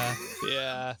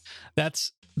 Yeah.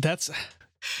 That's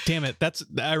damn it.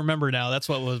 I remember now. That's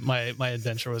what was my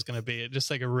adventure was going to be.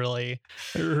 Just like a really,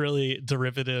 really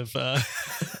derivative a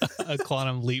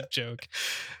Quantum Leap joke.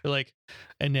 Like,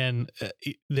 and then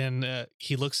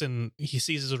he looks and he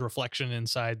sees his reflection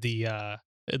inside the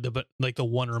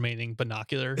one remaining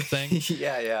binocular thing.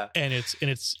 Yeah. And it's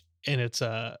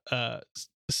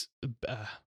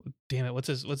damn it, what's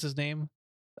his name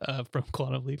from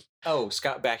Quantum Leap? Oh,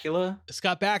 Scott Bakula.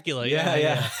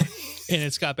 Yeah. And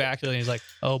it's Scott Bakula, and he's like,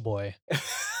 oh boy.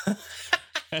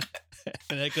 And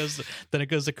it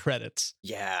goes to credits.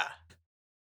 Yeah.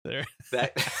 There.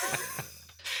 That.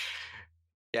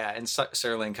 Yeah, and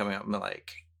Serling coming up and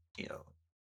like,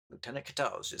 Lieutenant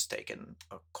Cattell's just taking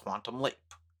a quantum leap.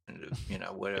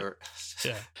 Whatever.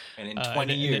 Yeah. And in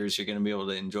 20 years, you're going to be able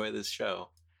to enjoy this show.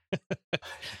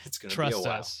 It's going to be a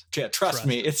while. Us. Yeah, trust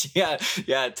me. Us.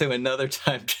 It's to another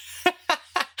time.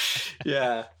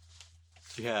 Yeah.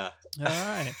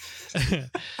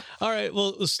 All right.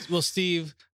 Well,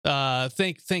 Steve,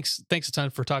 thanks a ton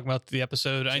for talking about the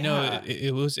episode. I know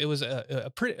it was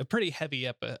a pretty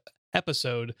heavy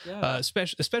episode,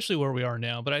 especially where we are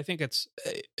now. But I think it's,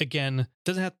 again,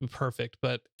 doesn't have to be perfect,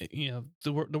 but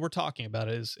we're talking about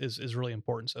it is really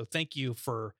important. So thank you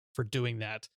for doing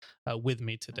that with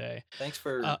me today. Thanks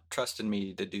for trusting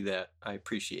me to do that. I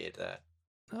appreciate that.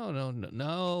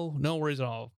 No worries at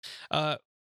all.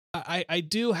 I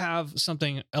do have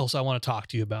something else I want to talk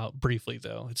to you about briefly,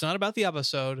 though. It's not about the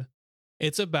episode.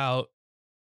 It's about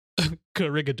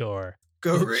Corregidor.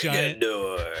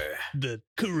 The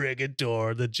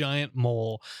Corregidor, the giant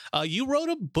mole. You wrote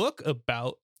a book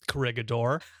about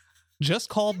Corregidor just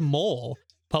called Mole,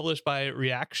 published by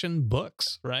Reaction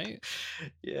Books, right?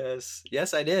 Yes,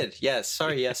 I did. Yes,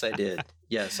 I did.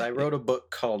 Yes, I wrote a book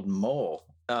called Mole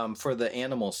for the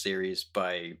Animal series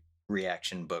by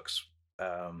Reaction Books,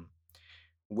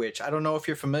 which I don't know if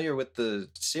you're familiar with the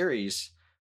series,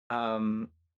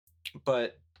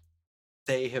 but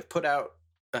they have put out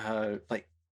like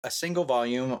a single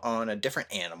volume on a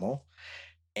different animal,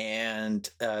 and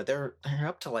they're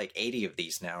up to like 80 of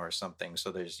these now or something.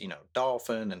 So there's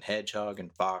dolphin and hedgehog and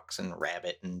fox and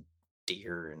rabbit and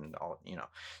deer and all.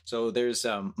 So there's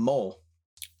Mole.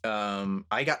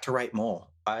 I got to write Mole.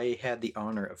 I had the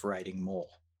honor of writing Mole,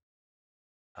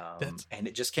 and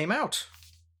it just came out.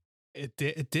 It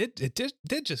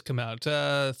did just come out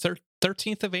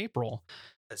 13th of April.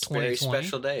 It's a very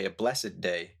special day, a blessed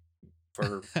day.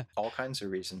 for all kinds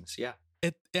of reasons. Yeah.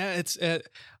 It's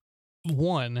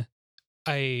one.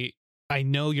 I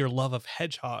know your love of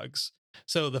hedgehogs.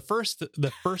 So the first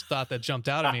thought that jumped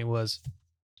out at me was,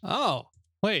 oh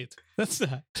wait, that's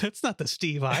not the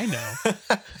Steve I know.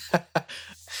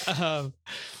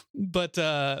 But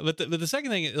the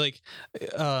second thing, like,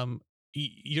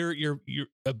 you're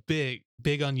a big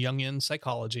on Jungian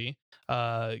psychology,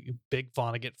 big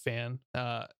Vonnegut fan,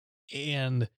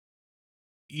 and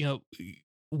you know,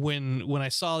 when I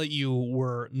saw that you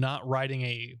were not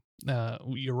writing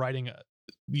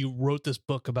you wrote this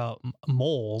book about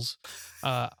moles,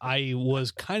 I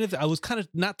was kind of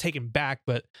not taken back,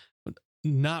 but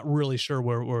not really sure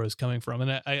where it was coming from.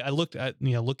 And I looked at,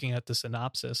 looking at the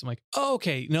synopsis, I'm like, oh,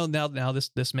 okay, no, now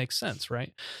this makes sense,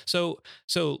 right? So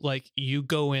like, you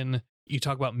go in, you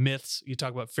talk about myths, you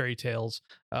talk about fairy tales,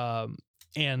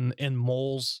 and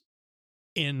moles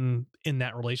in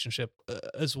that relationship,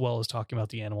 as well as talking about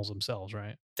the animals themselves,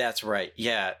 right? That's right.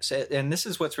 Yeah. So, and this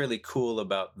is what's really cool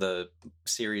about the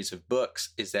series of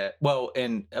books is that, well,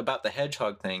 and about the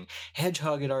hedgehog thing,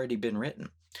 Hedgehog had already been written.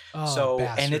 Oh, so,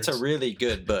 bastards. and it's a really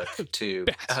good book too.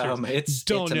 It's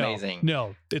amazing.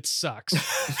 No, it sucks.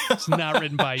 It's not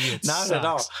written by you. Not at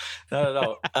all.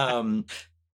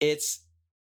 It's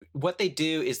what they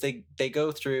do is they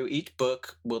go through, each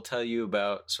book will tell you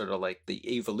about sort of like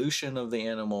the evolution of the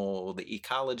animal, the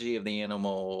ecology of the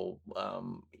animal,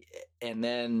 and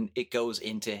then it goes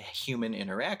into human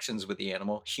interactions with the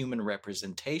animal, human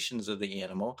representations of the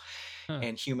animal,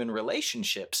 and human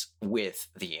relationships with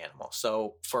the animal.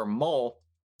 So for Mole,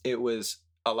 it was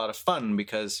a lot of fun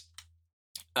because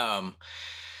I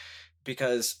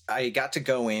got to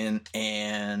go in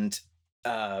and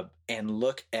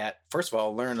look at, first of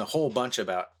all, learn a whole bunch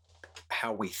about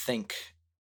how we think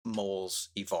moles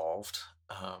evolved,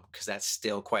 because that's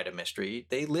still quite a mystery.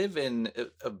 They live in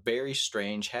a very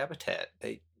strange habitat.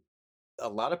 A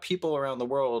lot of people around the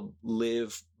world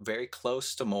live very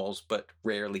close to moles, but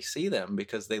rarely see them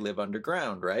because they live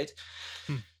underground, right?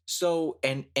 So,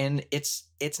 and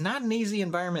it's not an easy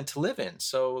environment to live in.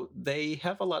 So they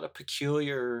have a lot of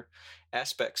peculiar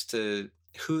aspects to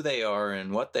who they are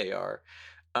and what they are.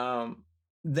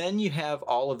 Then you have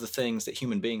all of the things that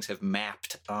human beings have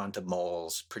mapped onto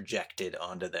moles, projected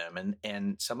onto them.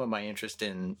 And some of my interest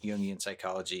in Jungian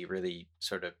psychology really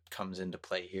sort of comes into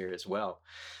play here as well.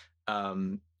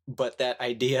 But that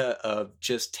idea of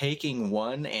just taking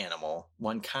one animal,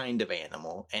 one kind of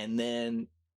animal, and then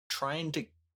trying to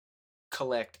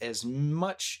collect as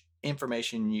much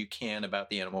information you can about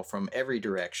the animal from every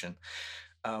direction.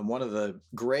 One of the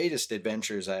greatest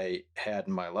adventures I had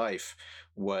in my life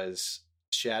was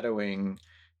shadowing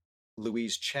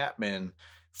Louise Chapman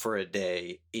for a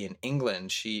day in England.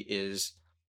 She is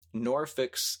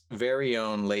Norfolk's very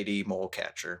own lady mole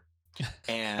catcher.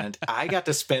 And I got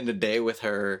to spend a day with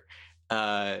her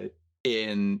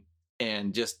and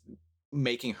just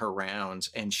making her rounds.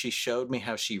 And she showed me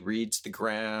how she reads the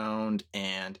ground.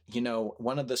 And,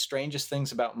 one of the strangest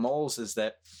things about moles is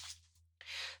that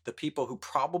the people who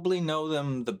probably know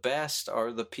them the best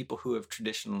are the people who have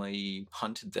traditionally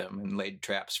hunted them and laid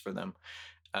traps for them.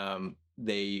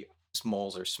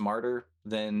 Moles are smarter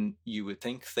than you would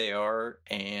think they are,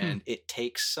 and it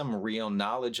takes some real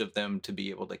knowledge of them to be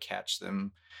able to catch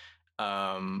them.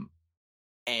 So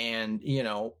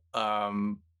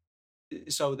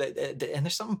that, and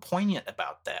there's something poignant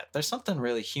about that. There's something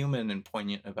really human and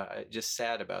poignant about it, just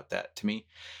sad about that to me.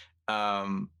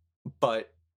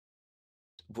 But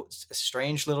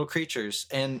strange little creatures.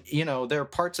 And, there are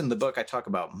parts in the book I talk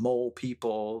about mole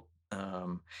people,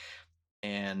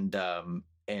 and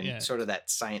sort of that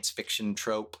science fiction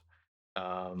trope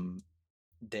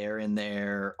there in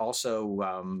there.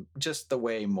 Also, just the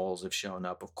way moles have shown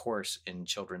up, of course, in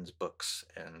children's books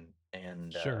and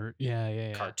sure,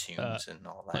 cartoons and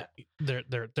all that.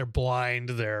 They're blind.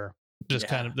 They're just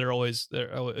they're always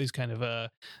kind of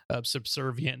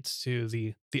subservient to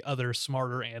the other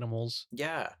smarter animals.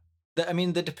 Yeah. The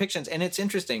depictions, and it's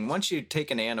interesting, once you take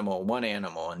one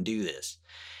animal and do this,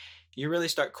 you really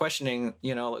start questioning,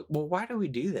 well, why do we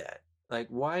do that? Like,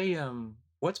 why,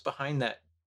 what's behind that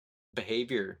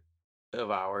behavior of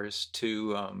ours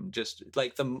to just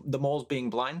like the moles being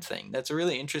blind thing? That's a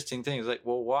really interesting thing. It's like,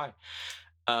 well, why?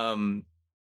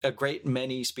 A great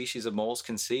many species of moles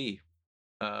can see.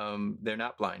 They're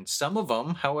not blind. Some of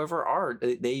them, however, are.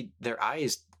 Their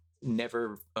eyes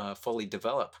never fully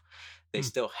develop. They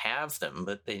still have them,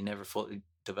 but they never fully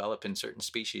develop in certain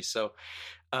species. So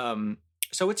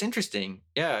it's interesting.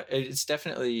 Yeah, it's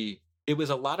definitely, it was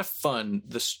a lot of fun.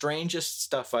 The strangest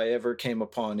stuff I ever came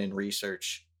upon in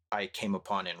research, I came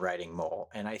upon in writing Mole.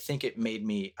 And I think it made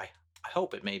me, I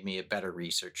hope it made me a better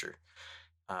researcher.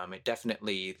 It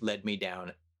definitely led me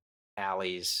down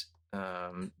alleys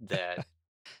that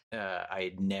I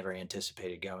had never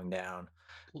anticipated going down.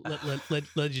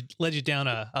 Led you down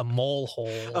a mole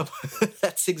hole.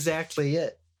 That's exactly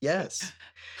it. Yes.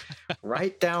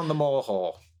 Right down the mole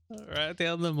hole. Right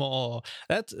down the mole.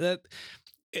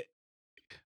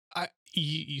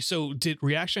 So did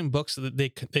Reaction Books, that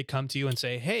they come to you and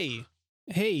say, hey,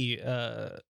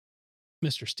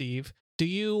 Mr. Steve, do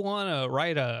you want to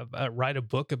write a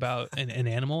book about an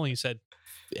animal? And you said,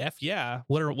 F yeah.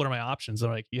 What are my options?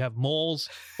 They're like, you have moles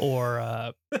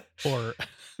or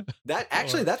that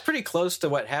actually, that's pretty close to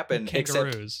what happened.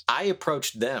 Kangaroos. Except I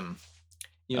approached them.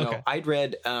 You know, okay. I'd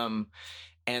read, and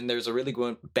there's a really good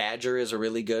one. Badger is a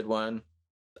really good one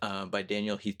by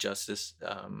Daniel Heath Justice.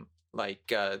 Some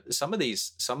of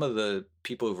the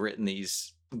people who've written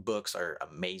these books are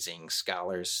amazing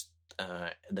scholars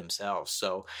themselves.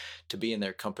 So to be in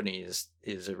their company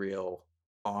is a real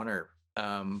honor.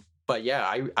 But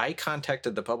yeah, I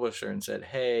contacted the publisher and said,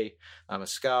 hey, I'm a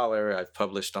scholar. I've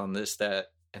published on this, that,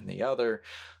 and the other.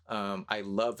 I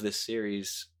love this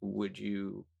series. Would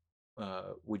you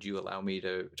allow me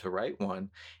to write one?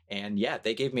 And yeah,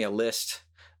 they gave me a list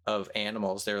of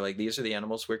animals. They were like, these are the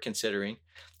animals we're considering.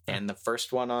 And the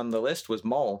first one on the list was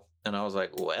mole. And I was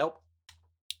like, well,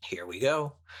 here we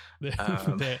go.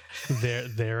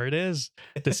 There it is.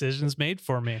 Decisions made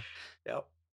for me. Yep.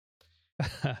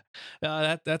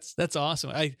 No, that's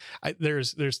awesome.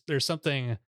 There's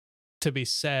something to be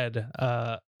said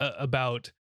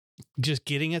about just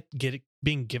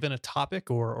being given a topic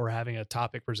or having a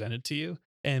topic presented to you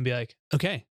and be like,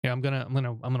 okay, yeah, I'm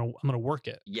gonna work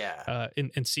it. Yeah.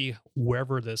 And see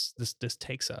wherever this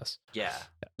takes us. Yeah.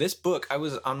 This book, I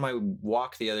was on my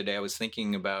walk the other day, I was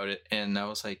thinking about it, and I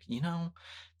was like,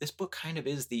 this book kind of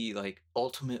is the like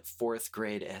ultimate 4th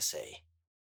grade essay.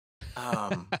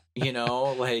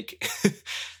 Like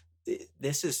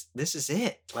this is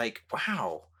it. Like,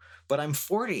 wow. But I'm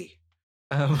 40.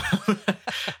 I'm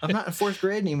not in 4th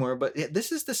grade anymore, but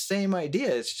this is the same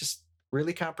idea. It's just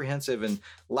really comprehensive and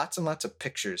lots of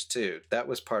pictures too. That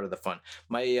was part of the fun.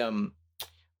 My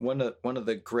one of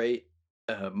the great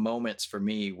moments for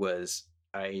me was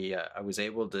I was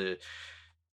able to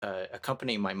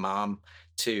accompany my mom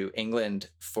to England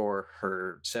for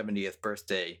her 70th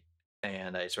birthday,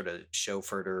 and I sort of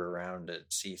chauffeured her around to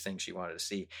see things she wanted to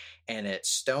see. And at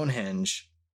Stonehenge,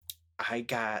 I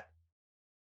got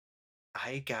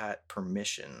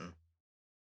permission,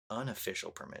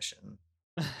 unofficial permission.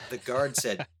 The guard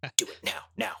said, do it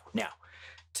now,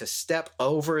 to step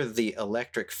over the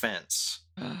electric fence,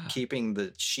 keeping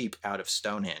the sheep out of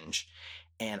Stonehenge.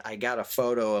 And I got a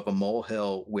photo of a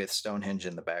molehill with Stonehenge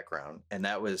in the background. And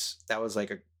that was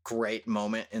like a great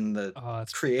moment in the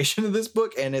creation of this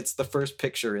book. And it's the first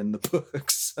picture in the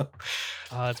book. So,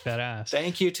 that's badass.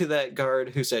 Thank you to that guard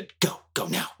who said, go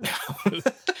now.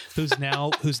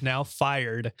 who's now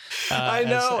fired. I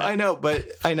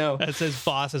know. As his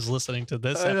boss is listening to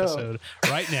this episode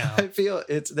right now. I feel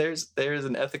there's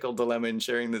an ethical dilemma in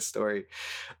sharing this story.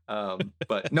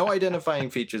 But no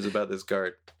identifying features about this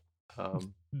guard.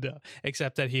 No,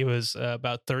 except that he was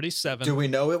about 37. Do we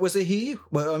know it was a he?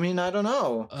 Well, I mean, I don't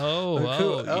know.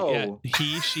 Yeah.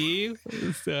 He, she.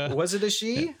 Was it a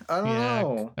she? I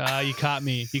don't know. You caught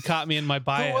me. You caught me in my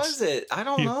bias. Who was it? I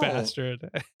don't know. You bastard.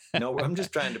 No, I'm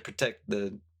just trying to protect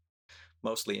the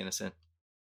mostly innocent.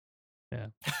 Yeah,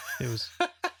 it was.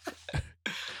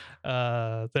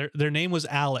 Their name was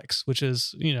Alex, which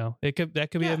is, that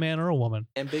could be a man or a woman.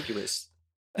 Ambiguous.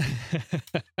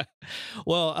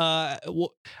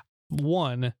 Well,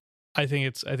 one, I think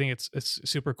it's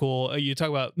super cool. You talk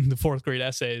about the 4th grade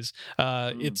essays.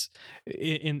 It's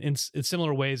in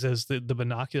similar ways as the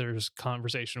binoculars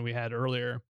conversation we had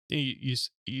earlier. You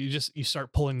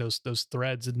start pulling those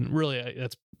threads, and really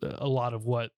that's a lot of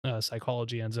what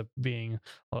psychology ends up being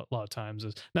a lot of times.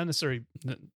 Is not necessarily,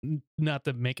 not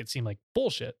to make it seem like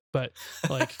bullshit, but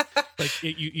like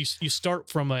you start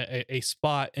from a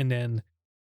spot, and then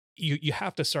you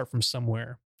have to start from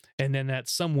somewhere, and then that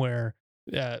somewhere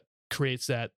creates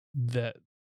the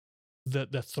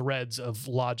threads of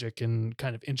logic and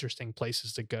kind of interesting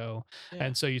places to go. Yeah.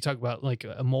 And so you talk about like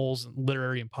moles,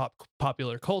 literary and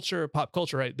popular culture, pop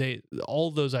culture, right? All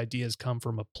of those ideas come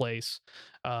from a place,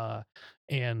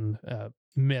 and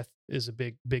myth is a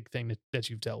big thing that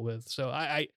you've dealt with. So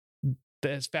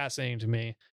that's fascinating to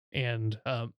me. And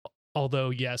although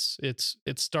yes,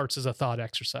 it starts as a thought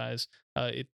exercise,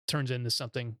 it turns into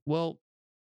something. Well,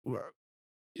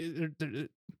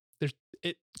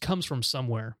 it comes from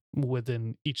somewhere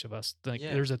within each of us. Like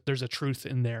there's a truth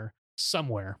in there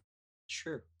somewhere.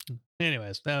 Sure.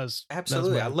 Anyways, that was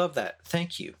Absolutely. That I was love that.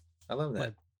 Thank you. I love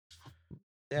that.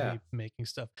 Yeah. me making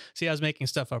stuff. See, I was making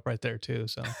stuff up right there too.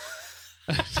 So,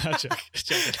 joking.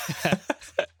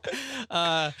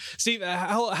 Steve,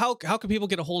 how can people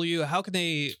get a hold of you? How can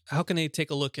they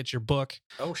take a look at your book?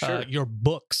 Oh, sure. Your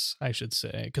books, I should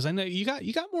say, because I know you got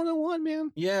more than one,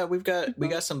 man. Yeah, we got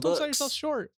some Don't books. sell yourself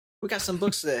short. We got some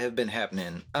books that have been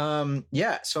happening.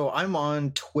 Yeah, so I'm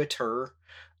on Twitter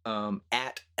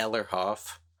at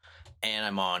Ellerhoff, and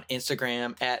I'm on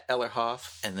Instagram at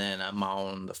Ellerhoff, and then I'm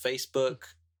on the Facebook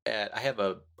I have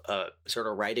a sort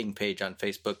of writing page on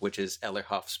Facebook, which is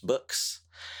Ellerhoff's Books.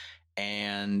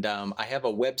 And I have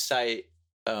a website,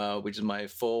 which is my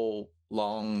full,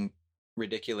 long,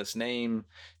 ridiculous name,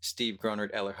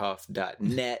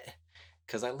 SteveGronardEllerhoff.net,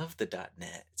 because I love the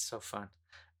 .net. It's so fun.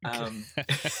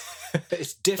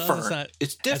 It's different.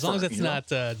 It's different. As long as it's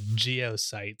not geo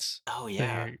sites. Oh,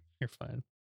 yeah. You're fine.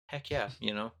 Heck yeah,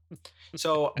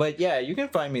 So, but yeah, you can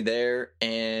find me there.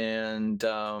 And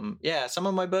yeah, some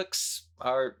of my books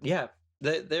are,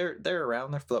 they're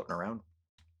around. They're floating around.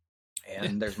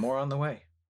 And there's more on the way.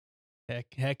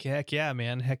 Heck yeah,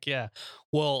 man. Heck yeah.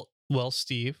 Well,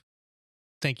 Steve,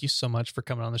 thank you so much for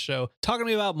coming on the show, talking to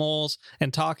me about moles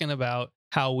and talking about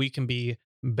how we can be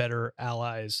better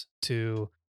allies to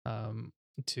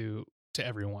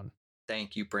everyone.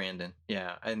 Thank you, Brandon.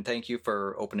 Yeah, and thank you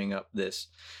for opening up this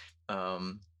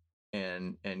and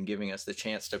giving us the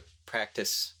chance to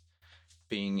practice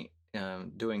doing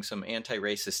some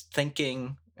anti-racist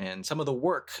thinking and some of the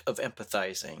work of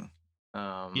empathizing.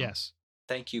 Yes.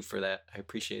 Thank you for that. I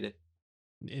appreciate it.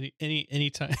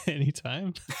 Anytime. I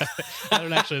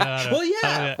don't actually know how to. Well,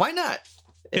 yeah. Why not?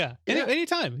 Yeah.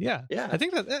 Anytime. Yeah. Yeah. I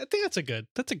think that's a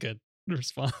good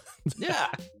response. Yeah.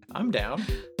 I'm down.